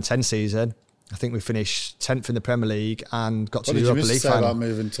 2009-10 season, I think we finished 10th in the Premier League and got to the Europa League final. What did you say about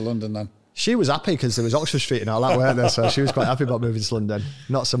moving to London then? She was happy because there was Oxford Street and all that, weren't there? So she was quite happy about moving to London.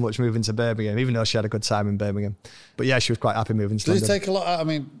 Not so much moving to Birmingham, even though she had a good time in Birmingham. But yeah, she was quite happy moving to London. Does it take a lot? I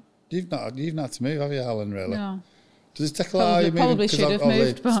mean, you've not had to move, have you, Alan? Really? No. Does it take a lot? Probably should have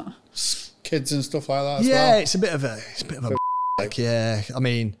moved, but kids and stuff like that. As yeah, well? it's a bit of a like, yeah. I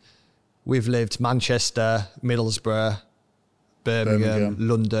mean, we've lived Manchester, Middlesbrough, Birmingham,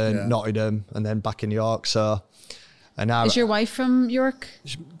 London, Nottingham, and then back in York. So, and now is your wife from York?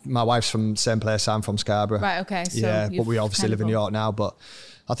 My wife's from the same place. I'm from Scarborough. Right. Okay. So yeah, but we obviously live in York now. But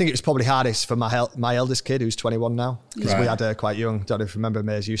I think it was probably hardest for my eldest kid, who's 21 now, because we had her quite young. Don't know if you remember,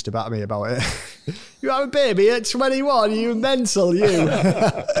 Maze used to batter me about it. You have a baby at 21? You mental, you.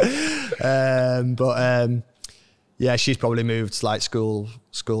 Yeah, she's probably moved like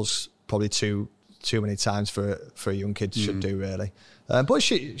schools probably too many times for a young kid should do, really. But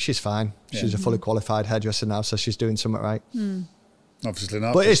she's fine. She's a fully qualified hairdresser now, so she's doing something right. Obviously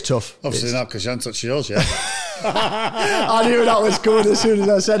not. But it's tough. Obviously not, because she hasn't touched yours yet. I knew that was coming as soon as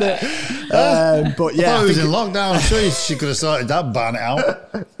I said it. But yeah, I thought it was in lockdown. I'm sure she could have started that, ban it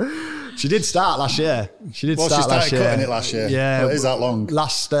out. She did start last year. She started last year. cutting it last year. Yeah, well, it is that long.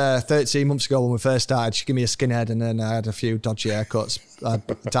 Last 13 months ago when we first started, she gave me a skinhead, and then I had a few dodgy haircuts. I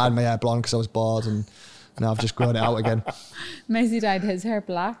dyed my hair blonde because I was bored, and now I've just grown it out again. Maisie dyed his hair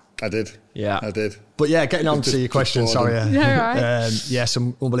black. I did. Yeah, I did. But yeah, getting on to your question, sorry. Yeah, right. Yeah,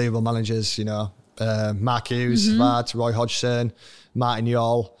 some unbelievable managers. Mark Hughes, Vad, Roy Hodgson, Martin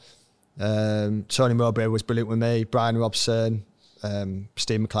Yall, Tony Mowbray was brilliant with me. Brian Robson.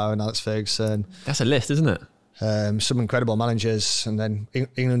 Steve McLaren, Alex Ferguson. That's a list, isn't it? Some incredible managers, and then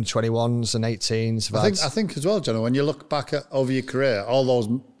England 21s and 18s. I think as well, John, when you look back at over your career, all those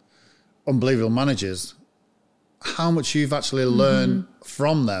unbelievable managers, how much you've actually learned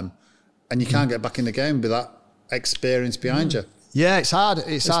from them, and you can't get back in the game with that experience behind you. Yeah, it's hard.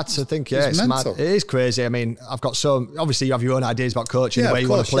 It's hard to think. Yeah, it's mad. It is crazy. I mean, I've got obviously you have your own ideas about coaching, the way you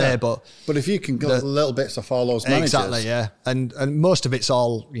want to play, but if you can get little bits off all those managers. Exactly, yeah. And most of it's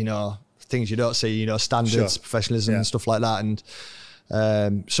all, things you don't see, standards, professionalism and stuff like that. And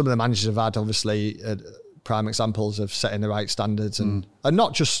some of the managers I've had, obviously, prime examples of setting the right standards and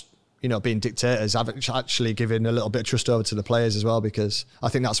not just, being dictators. I've actually given a little bit of trust over to the players as well, because I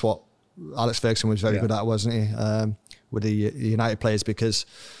think that's what Alex Ferguson was very good at, wasn't he? With the United players, because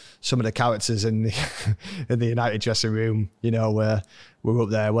some of the characters in the United dressing room, were up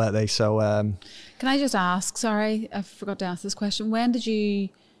there, weren't they? So, can I just ask? Sorry, I forgot to ask this question. When did you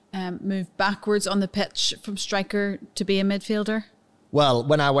move backwards on the pitch from striker to be a midfielder? Well,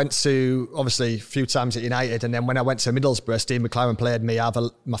 when I went to, obviously, a few times at United, and then when I went to Middlesbrough, Steve McLaren played me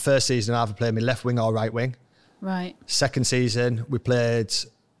my first season, either played me left wing or right wing. Right. Second season, we played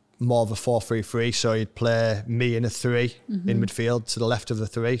more of a 4-3-3, so he'd play me in a 3 in midfield to the left of the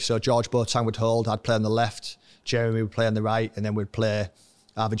 3. So George Boateng would hold, I'd play on the left, Jeremy would play on the right, and then we'd play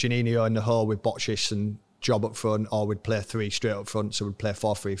either Janino in the hole with Botchis and Job up front, or we'd play 3 straight up front, so we'd play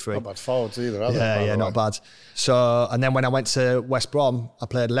 4-3-3. Not bad forwards either, are they? Yeah, not bad. So, and then when I went to West Brom, I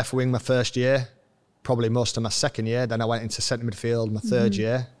played left wing my first year, probably most of my second year. Then I went into centre midfield my third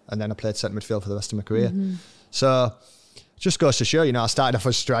year, and then I played centre midfield for the rest of my career. So, just goes to show, I started off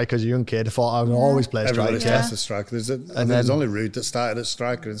as striker as a young kid. I thought I would always play striker. Everybody starts as striker. There's only Rude that started as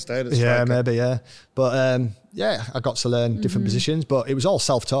striker and stayed as striker. Yeah, maybe, yeah. But I got to learn different positions, but it was all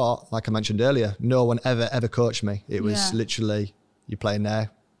self-taught, like I mentioned earlier. No one ever coached me. It was literally, you're playing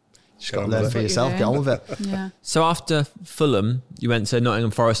there, you just got to learn for yourself, get on with it. Yeah. So after Fulham, you went to Nottingham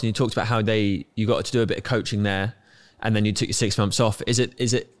Forest and you talked about how you got to do a bit of coaching there, and then you took your 6 months off. Is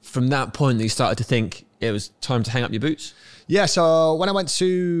it from that point that you started to think it was time to hang up your boots? Yeah, so when I went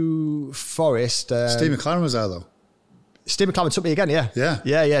to Forest... Steve McLaren was there, though. Steve McLaren took me again, yeah.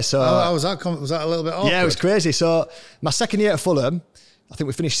 Yeah. So how was that? Was that a little bit awkward? Yeah, it was crazy. So my second year at Fulham, I think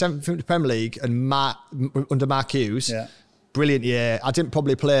we finished 7th in the Premier League, and under Mark Hughes, brilliant year. I didn't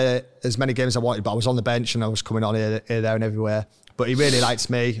probably play as many games as I wanted, but I was on the bench and I was coming on here, there and everywhere. But he really liked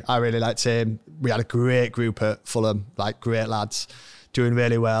me. I really liked him. We had a great group at Fulham, like great lads. doing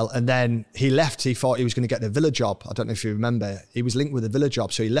really well. And then he left. He thought he was going to get the Villa job. I don't know if you remember. He was linked with the Villa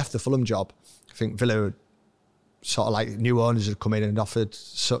job, so he left the Fulham job. I think Villa, sort of like new owners, had come in and offered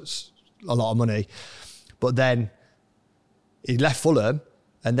a lot of money. But then he left Fulham,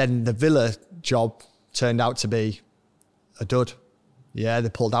 and then the Villa job turned out to be a dud. Yeah, they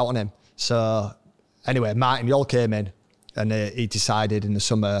pulled out on him. So anyway, Martin Jol came in, and he decided in the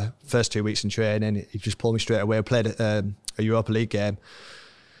summer, first 2 weeks in training, he just pulled me straight away. We played a Europa League game,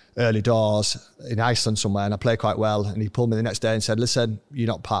 early doors, in Iceland somewhere, and I played quite well. And he pulled me the next day and said, listen, you're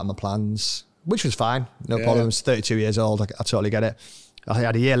not part of my plans, which was fine. No problem. I was 32 years old. I totally get it. I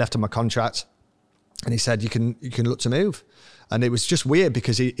had a year left on my contract. And he said, you can look to move. And it was just weird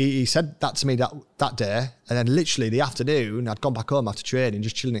because he said that to me that day. And then literally the afternoon, I'd gone back home after training,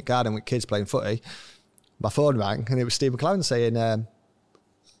 just chilling at garden with kids playing footy. My phone rang and it was Steve McClaren saying,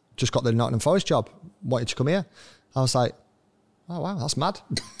 just got the Nottingham Forest job, wanted to come here. I was like, oh wow, that's mad.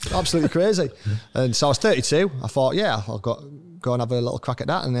 Absolutely crazy. And so I was 32. I thought, yeah, I'll go and have a little crack at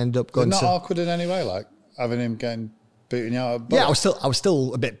that, and ended up going not awkward in any way, like having him getting beaten out? Yeah, I was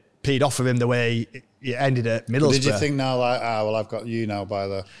still a bit peed off of him the way it ended at Middlesbrough. But did you think now, like, well, I've got you now by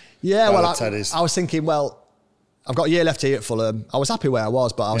the Teddies? I was thinking, well, I've got a year left here at Fulham. I was happy where I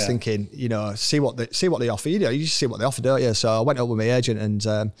was, but I was thinking, see what they offer. You just see what they offer, don't you? So I went up with my agent,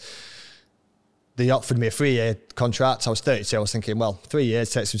 and they offered me a 3-year contract. I was 32. I was thinking, well, 3 years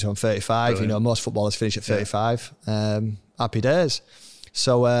takes me to I'm 35. Brilliant. Most footballers finish at 35. Happy days.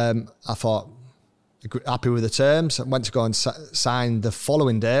 So I thought, happy with the terms. I went to go and sign the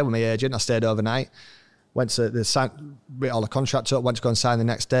following day with my agent. I stayed overnight. Went to writ all the contract up, went to go and sign the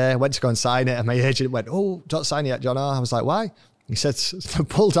next day, went to go and sign it, and my agent went, oh, don't sign it yet, John. I was like, why? He said, they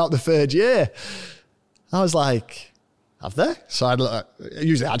pulled out the 3rd year. I was like, have they? So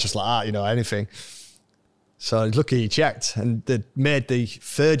usually I just like that, anything. So lucky he checked, and they made the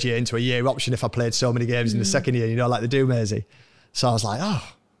 3rd year into a year option if I played so many games in the 2nd year, like they do, Maisie. So I was like, oh,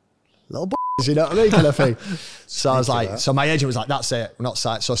 little you know what I mean, kind of thing. So I was like, so my agent was like, that's it, we're not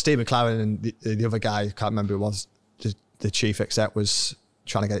signed. So Steve McClaren and the other guy, I can't remember who it was, the chief exec, was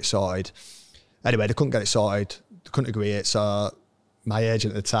trying to get it sorted. Anyway, they couldn't get it sorted, they couldn't agree it. So my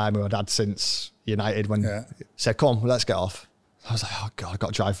agent at the time, who I'd had since United, said, come on, let's get off. I was like, oh God, I've got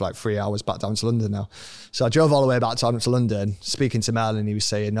to drive for like 3 hours back down to London now. So I drove all the way back down to London, speaking to Mel, and he was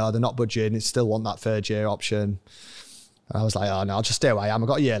saying, no, they're not budging, they still want that 3rd year option. And I was like, oh no, I'll just stay where I am. I've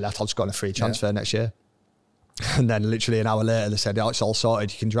got a year left, I'll just go on a free transfer next year. And then literally an hour later, they said, oh, it's all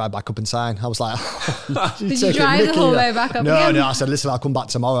sorted, you can drive back up and sign. I was like, did you drive the whole way back up again? No, I said, listen, I'll come back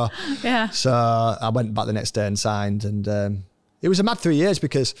tomorrow. Yeah. So I went back the next day and signed. And it was a mad 3 years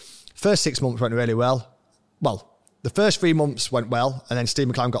because first 6 months went really well. Well, the first 3 months went well, and then Steve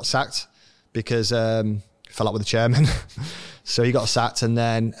McClaren got sacked because fell out with the chairman. So he got sacked, and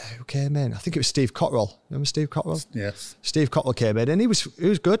then who came in? I think it was Steve Cotterill. Remember Steve Cotterill? Yes. Steve Cotterill came in, and he was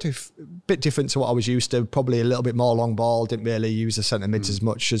good. A bit different to what I was used to. Probably a little bit more long ball. Didn't really use the centre mids as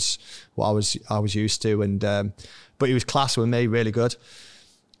much as what I was used to. And but he was class with me, really good.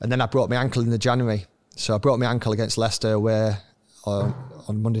 And then I broke my ankle in the January. So I broke my ankle against Leicester away on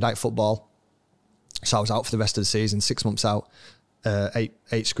Monday Night Football. So I was out for the rest of the season, 6 months out,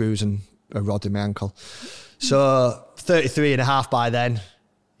 eight screws and a rod in my ankle. So 33 and a half by then,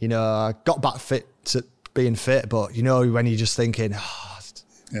 I got back fit to being fit, but when you're just thinking,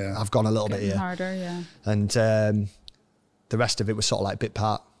 I've gone a little bit here. Harder, yeah. And the rest of it was sort of like bit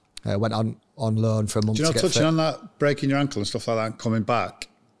part. I went on loan for a month. Do you know, to get touching fit. on that, breaking your ankle and stuff like that, and coming back,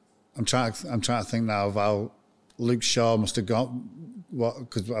 I'm trying to think now of how Luke Shaw must have gone.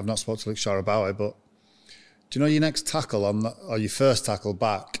 Because I've not spoken to Luke Shaw about it, but do you know your next tackle or your first tackle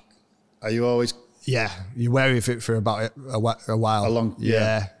back? Are you always? Yeah, you're wary of it for about a while. A long,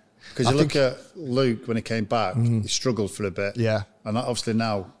 yeah. Because you look at Luke when he came back, he struggled for a bit. Yeah. And obviously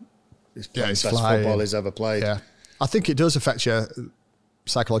now, he's playing the best flying. football he's ever played. Yeah. I think it does affect you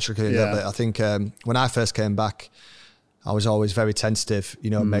psychologically a little bit. I think when I first came back, I was always very tentative,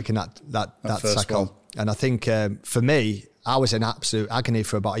 making that tackle. One. And I think for me, I was in absolute agony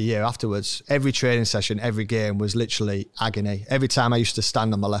for about a year afterwards. Every training session, every game was literally agony. Every time I used to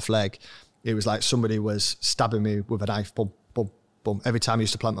stand on my left leg, it was like somebody was stabbing me with a knife, boom, boom, boom, every time I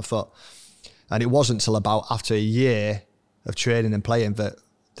used to plant my foot. And it wasn't until about after a year of training and playing that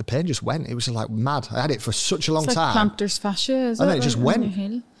the pain just went. It was like mad. I had it for such a long time. Plantar's fascia, is it? And then it just went.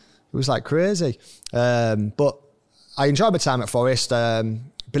 It was like crazy. But I enjoyed my time at Forest.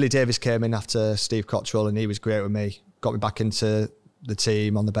 Billy Davies came in after Steve Cotterill, and he was great with me. Got me back into the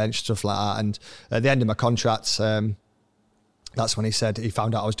team on the bench, stuff like that. And at the end of my contract, that's when he said he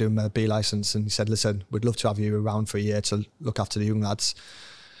found out I was doing my B licence, and he said, listen, we'd love to have you around for a year to look after the young lads.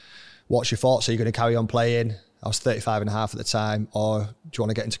 What's your thoughts? Are you going to carry on playing? I was 35 and a half at the time, or do you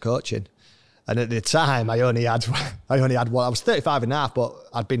want to get into coaching? And at the time, I only had one. I was 35 and a half, but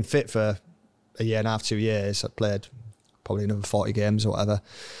I'd been fit for a year and a half, 2 years. I'd played probably another 40 games or whatever.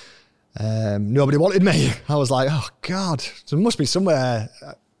 Nobody wanted me. I was like, oh God, there must be somewhere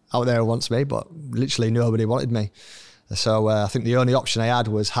out there who wants me, but literally nobody wanted me. So I think the only option I had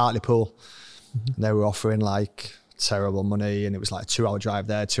was Hartlepool. Mm-hmm. They were offering like terrible money, and it was like a 2-hour drive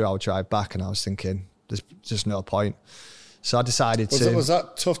there, 2-hour drive back, and I was thinking, there's just no point. So I decided Was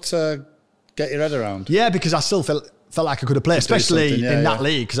that tough to get your head around? Yeah, because I still felt like I could have played, especially in that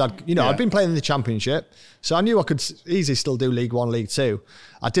league, because I'd been playing in the Championship, so I knew I could easily still do League One, League Two.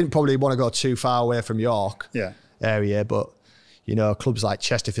 I didn't probably want to go too far away from York area, but clubs like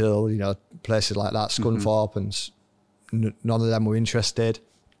Chesterfield, places like that, Scunthorpe, and none of them were interested.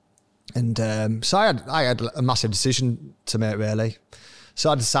 And so I had a massive decision to make, really. So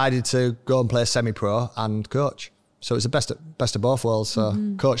I decided to go and play semi-pro and coach. So it was the best of both worlds. So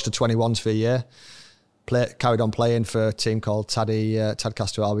coached the 21s for a year, carried on playing for a team called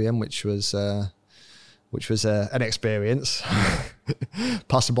Tadcaster Albion, which was an experience.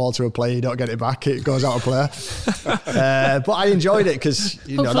 Pass the ball to a player, you don't get it back, it goes out of play. But I enjoyed it because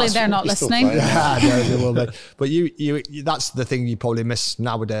hopefully they're not listening. Yeah, no, they will be. But you that's the thing you probably miss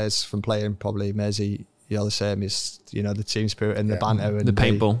nowadays from playing. Probably, Maisie, the same is the team spirit and the banter and the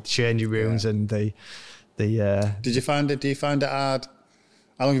paintball, changing rooms and the. Do you find it hard?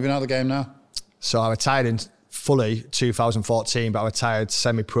 How long have you been out of the game now? So I retired in fully 2014, but I retired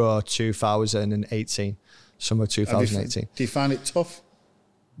semi-pro 2018. Summer 2018. Do you find it tough?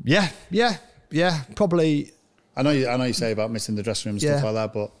 Yeah, probably. I know you say about missing the dressing room and stuff like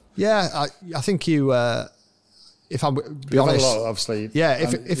that, but yeah, I think you. If I'm be honest, a lot, obviously. Yeah,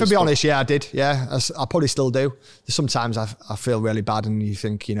 if I be honest, yeah, I did. Yeah, I probably still do. Sometimes I feel really bad, and you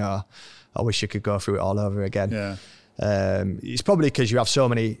think, I wish you could go through it all over again. Yeah. It's probably because you have so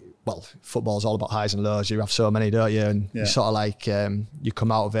many. Well, football's all about highs and lows. You have so many, don't you? And you sort of like, you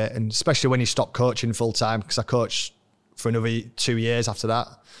come out of it. And especially when you stop coaching full time, because I coached for another 2 years after that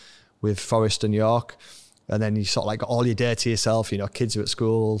with Forest and York. And then you sort of like got all your day to yourself. Kids are at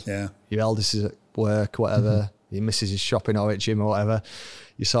school. Yeah. Your eldest is at work, whatever. Your missus is shopping or at gym or whatever.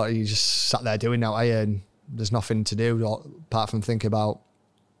 You just sat there doing that, and there's nothing to do apart from think about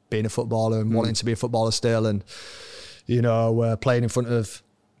being a footballer and wanting to be a footballer still. And, playing in front of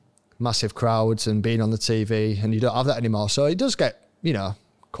massive crowds and being on the TV, and you don't have that anymore. So it does get,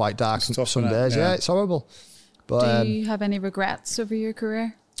 quite dark some days. Yeah, it's horrible. But do you have any regrets over your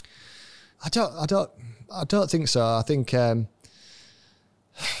career? I don't think so. I think it's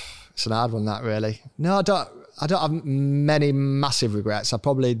an hard one, that really. No, I don't have many massive regrets.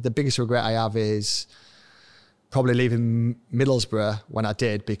 The biggest regret I have is probably leaving Middlesbrough when I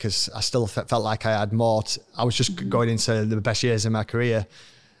did, because I still felt like I had more. I was just going into the best years of my career.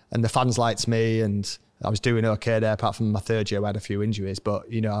 And the fans liked me, and I was doing okay there, apart from my third year where I had a few injuries. But,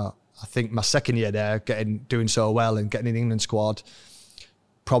 I think my second year there, doing so well and getting in the England squad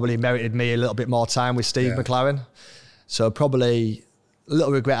probably merited me a little bit more time with Steve McLaren. So probably a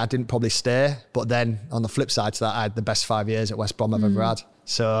little regret I didn't probably stay. But then on the flip side to that, I had the best 5 years at West Brom I've ever had.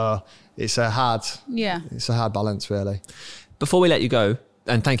 So it's a hard balance, really. Before we let you go,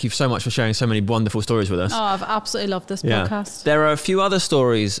 and thank you so much for sharing so many wonderful stories with us. Oh, I've absolutely loved this podcast. There are a few other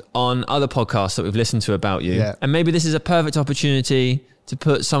stories on other podcasts that we've listened to about you. Yeah. And maybe this is a perfect opportunity to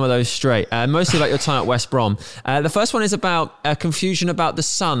put some of those straight. Mostly about your time at West Brom. The first one is about a confusion about the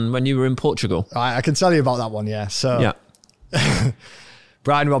sun when you were in Portugal. I can tell you about that one, yeah. So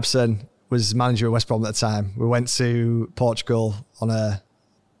Brian Robson was manager at West Brom at the time. We went to Portugal on a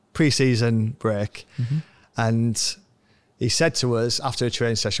pre-season break, and he said to us after a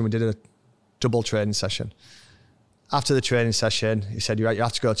training session, we did a double training session. After the training session, he said, you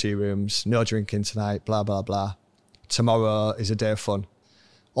have to go to your rooms, no drinking tonight, blah, blah, blah. Tomorrow is a day of fun.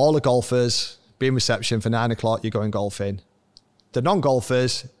 All the golfers, be in reception for 9 o'clock, you're going golfing. The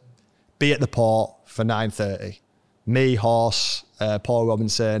non-golfers, be at the port for 9:30. Me, Horse, Paul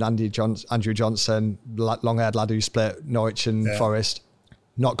Robinson, Andrew Johnson, long-haired lad who split Norwich and Forest,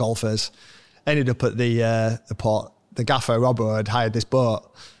 not golfers, ended up at the port. The gaffer, Robbo, had hired this boat,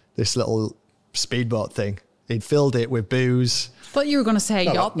 this little speedboat thing. He'd filled it with booze. But you were going to say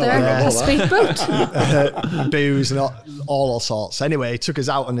yacht there, a speedboat. Booze and all sorts. Anyway, he took us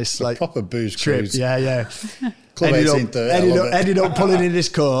out on this proper booze trip. Cruise. Yeah. Ended up pulling in this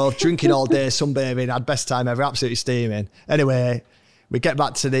cove, drinking all day, sunbathing, had best time ever, absolutely steaming. Anyway, we get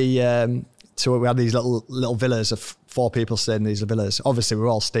back to the we had these little villas of 4 people staying in these villas. Obviously, we were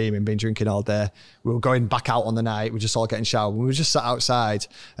all steaming, been drinking all day. We were going back out on the night. We were just all getting showered. We were just sat outside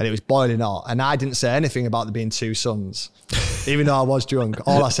and it was boiling hot. And I didn't say anything about there being 2 suns, even though I was drunk.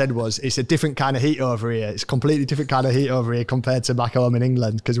 All I said was, it's a different kind of heat over here. It's a completely different kind of heat over here compared to back home in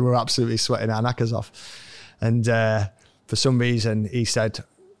England, because we were absolutely sweating our knackers off. And for some reason, he said,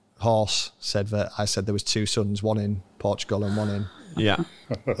 Horse said that I said there was 2 suns, one in Portugal and one in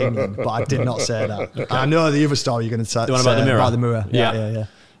England, but I did not say that. Okay. I know the other story you're going to say. The one about the mirror. About the mirror. Yeah.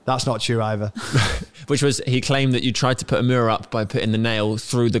 That's not true either. Which was, he claimed that you tried to put a mirror up by putting the nail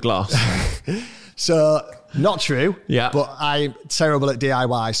through the glass. So, not true. Yeah. But I'm terrible at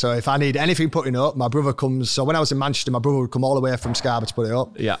DIY. So if I need anything putting up, my brother comes. So when I was in Manchester, my brother would come all the way from Scarborough to put it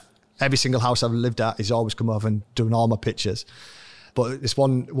up. Yeah. Every single house I've lived at, he's always come over and done all my pictures. But this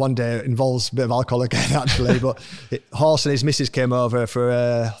one day it involves a bit of alcohol again, actually. But Horse and his missus came over for,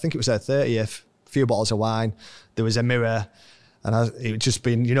 I think it was their 30th, a few bottles of wine. There was a mirror. And it had just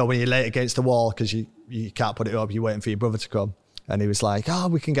been, when you're late against the wall because you can't put it up, you're waiting for your brother to come. And he was like,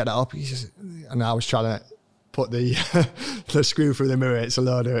 we can get that up. And I was trying to put the the screw through the mirror. It's a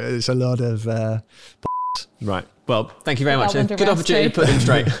load of Right. Well, thank you very much. Good opportunity to put them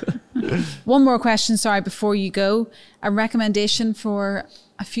straight. One more question, sorry, before you go. A recommendation for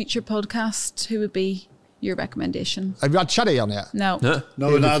a future podcast. Who would be your recommendation? Have you had Chaddy on yet? No. No,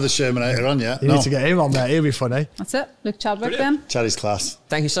 we're not had the Shermanator on yet. You need to get him on there. He'll be funny. That's it. Luke Chadwick then. Chaddy's class.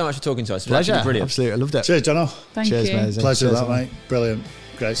 Thank you so much for talking to us. Pleasure. Brilliant. Absolutely. I loved it. Cheers, Jono. Thank you. Mate. Pleasure Cheers, that, mate. Brilliant.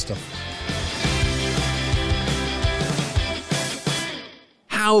 Great stuff.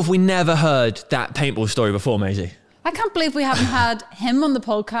 How have we never heard that paintball story before, Maisie? I can't believe we haven't had him on the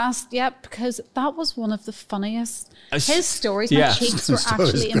podcast yet, because that was one of the funniest. His stories, my cheeks were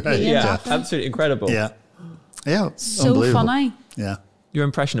actually impaled. Absolutely incredible. Yeah, so funny. Yeah, your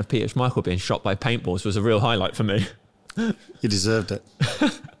impression of Peter Schmeichel being shot by paintballs was a real highlight for me. You deserved it.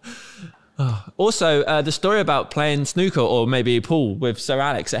 Also, the story about playing snooker or maybe pool with Sir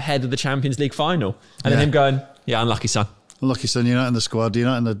Alex ahead of the Champions League final, and then him going, "Unlucky son. Unlucky son. You're not in the squad. You're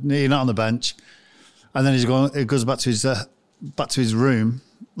not on the bench." And then he goes back to his room,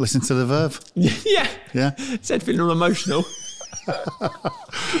 listening to the Verve. Yeah. Said feeling all emotional.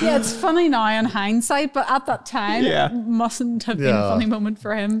 Yeah, it's funny now in hindsight, but at that time, it mustn't have been a funny moment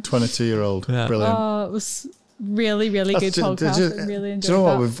for him. 22-year-old. Yeah. Brilliant. Oh, it was really, really good podcast. I really enjoyed it. Do you know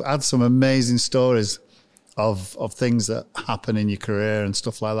what? We've had some amazing stories of things that happen in your career and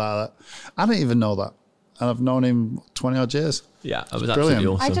stuff like that. I didn't even know that. And I've known him 20 odd years. Yeah, it was absolutely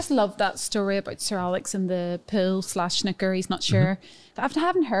awesome. I just love that story about Sir Alex and the pool/snooker. He's not sure. I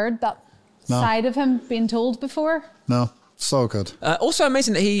haven't heard that side of him being told before. No, so good. Also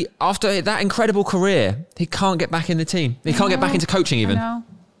amazing that he, after that incredible career, he can't get back in the team. He can't get back into coaching even. I know.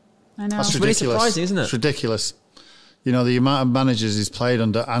 That's ridiculous. Really surprising, isn't it? It's ridiculous. The amount of managers he's played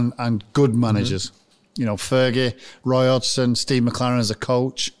under and good managers. Fergie, Roy Hodgson, Steve McLaren as a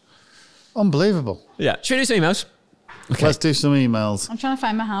coach. Unbelievable. Yeah. Should we do some emails? Okay. Let's do some emails. I'm trying to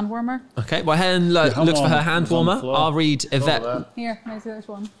find my hand warmer. Okay. Well, Helen looks for her hand warmer. I'll read Yvette. Here, there's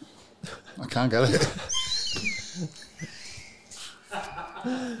one. I can't get it.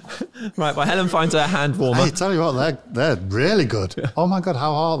 Right. Well, Helen finds her hand warmer. Hey, tell you what, they're really good. Oh my God,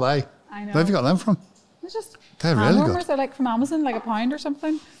 how are they? I know. Where have you got them from? It's just they're hand really warmers. good. They're like from Amazon, like £1 or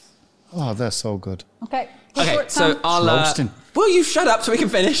something. Oh, they're so good. Okay. Okay. So I'll. Roasting. Will you shut up so we can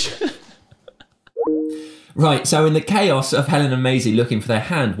finish? Right, so in the chaos of Helen and Maisie looking for their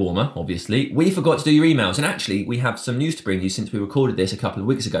hand warmer, obviously, we forgot to do your emails. And actually, we have some news to bring you since we recorded this a couple of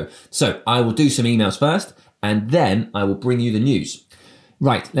weeks ago. So I will do some emails first, and then I will bring you the news.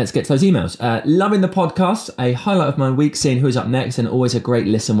 Right, let's get to those emails. Loving the podcast, a highlight of my week, seeing who is up next, and always a great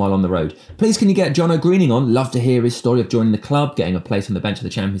listen while on the road. Please can you get Jono Greening on? Love to hear his story of joining the club, getting a place on the bench of the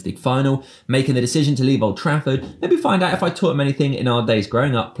Champions League final, making the decision to leave Old Trafford. Maybe find out if I taught him anything in our days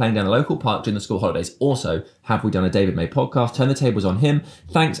growing up, playing down a local park during the school holidays. Also, have we done a David May podcast? Turn the tables on him.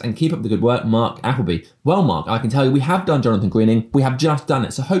 Thanks, and keep up the good work, Mark Appleby. Well, Mark, I can tell you we have done Jonathan Greening. We have just done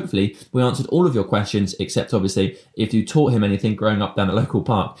it. So hopefully we answered all of your questions, except obviously if you taught him anything growing up down a local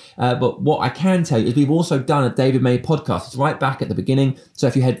park. But what I can tell you is we've also done a David May podcast. It's right back at the beginning. So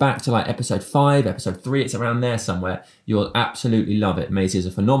if you head back to like episode 5, episode 3, it's around there somewhere. You'll absolutely love it. Maisie is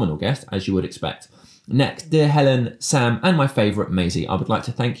a phenomenal guest, as you would expect. Next, dear Helen, Sam, and my favourite Maisie, I would like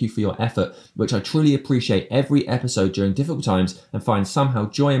to thank you for your effort, which I truly appreciate every episode during difficult times and find somehow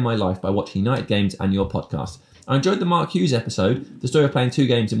joy in my life by watching United games and your podcast. I enjoyed the Mark Hughes episode, the story of playing 2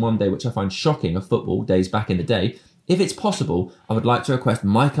 games in one day, which I find shocking of football days back in the day. If it's possible, I would like to request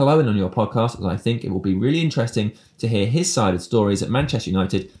Michael Owen on your podcast, as I think it will be really interesting to hear his side of stories at Manchester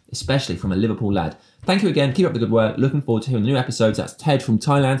United, especially from a Liverpool lad. Thank you again. Keep up the good work. Looking forward to hearing the new episodes. That's Ted from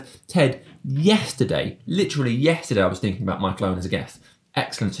Thailand. Ted, literally yesterday, I was thinking about Michael Owen as a guest.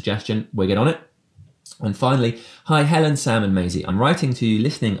 Excellent suggestion. We'll get on it. And finally, hi Helen, Sam and Maisie. I'm writing to you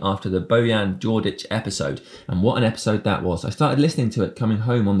listening after the Bojan Djordjic episode, and what an episode that was. I started listening to it coming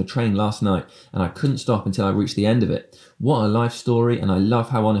home on the train last night, and I couldn't stop until I reached the end of it. What a life story, and I love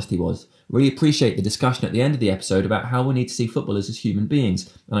how honest he was. Really appreciate the discussion at the end of the episode about how we need to see footballers as human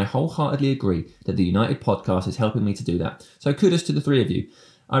beings, and I wholeheartedly agree that the United podcast is helping me to do that. So kudos to the three of you.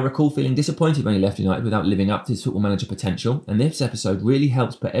 I recall feeling disappointed when he left United without living up to his football manager potential, and this episode really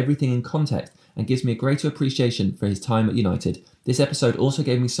helps put everything in context and gives me a greater appreciation for his time at United. This episode also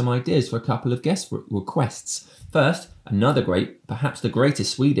gave me some ideas for a couple of guest requests. First, another great, perhaps the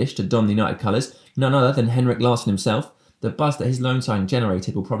greatest Swedish to don the United colours, none other than Henrik Larsson himself. The buzz that his loan signing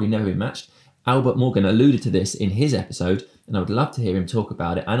generated will probably never be matched. Albert Morgan alluded to this in his episode, and I would love to hear him talk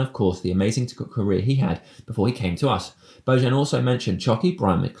about it, and of course the amazing career he had before he came to us. Bojan also mentioned Chocky,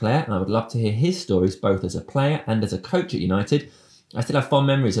 Brian McClare, and I would love to hear his stories both as a player and as a coach at United. I still have fond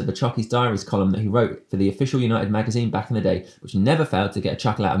memories of the Chocky's Diaries column that he wrote for the official United magazine back in the day, which never failed to get a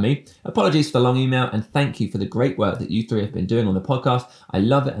chuckle out of me. Apologies for the long email, and thank you for the great work that you three have been doing on the podcast. I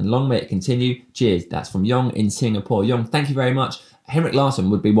love it, and long may it continue. Cheers. That's from Yong in Singapore. Yong, thank you very much. Henrik Larsson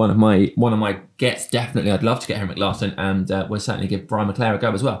would be one of my gets, definitely. I'd love to get Henrik Larsson, and we'll certainly give Brian McClare a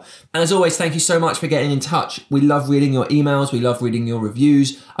go as well. And as always, thank you so much for getting in touch. We love reading your emails. We love reading your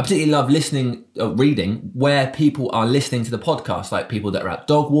reviews. I particularly love reading where people are listening to the podcast, like people that are out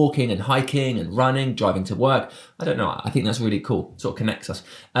dog walking and hiking and running, driving to work. I don't know. I think that's really cool. Sort of connects us.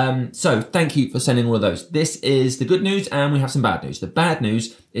 So thank you for sending all of those. This is the good news, and we have some bad news. The bad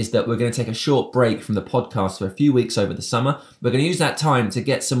news is that we're going to take a short break from the podcast for a few weeks over the summer. We're going to use that time to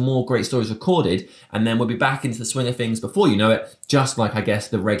get some more great stories recorded, and then we'll be back into the swing of things before you know it, just like, I guess,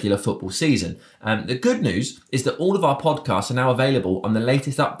 the regular football season. The good news is that all of our podcasts are now available on the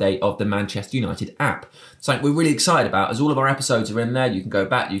latest update of the Manchester United app. Something we're really excited about, as all of our episodes are in there. You can go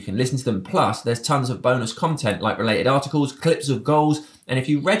back, you can listen to them. Plus, there's tons of bonus content like related articles, clips of goals. And if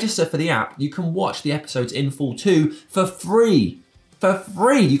you register for the app, you can watch the episodes in full too for free. For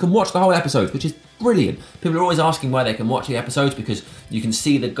free, you can watch the whole episodes, which is brilliant. People are always asking where they can watch the episodes, because you can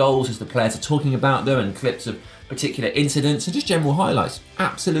see the goals as the players are talking about them, and clips of particular incidents and just general highlights.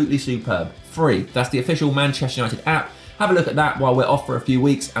 Absolutely superb. Free. That's the official Manchester United app. Have a look at that while we're off for a few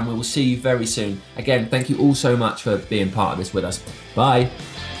weeks, and we will see you very soon. Again, thank you all so much for being part of this with us. Bye.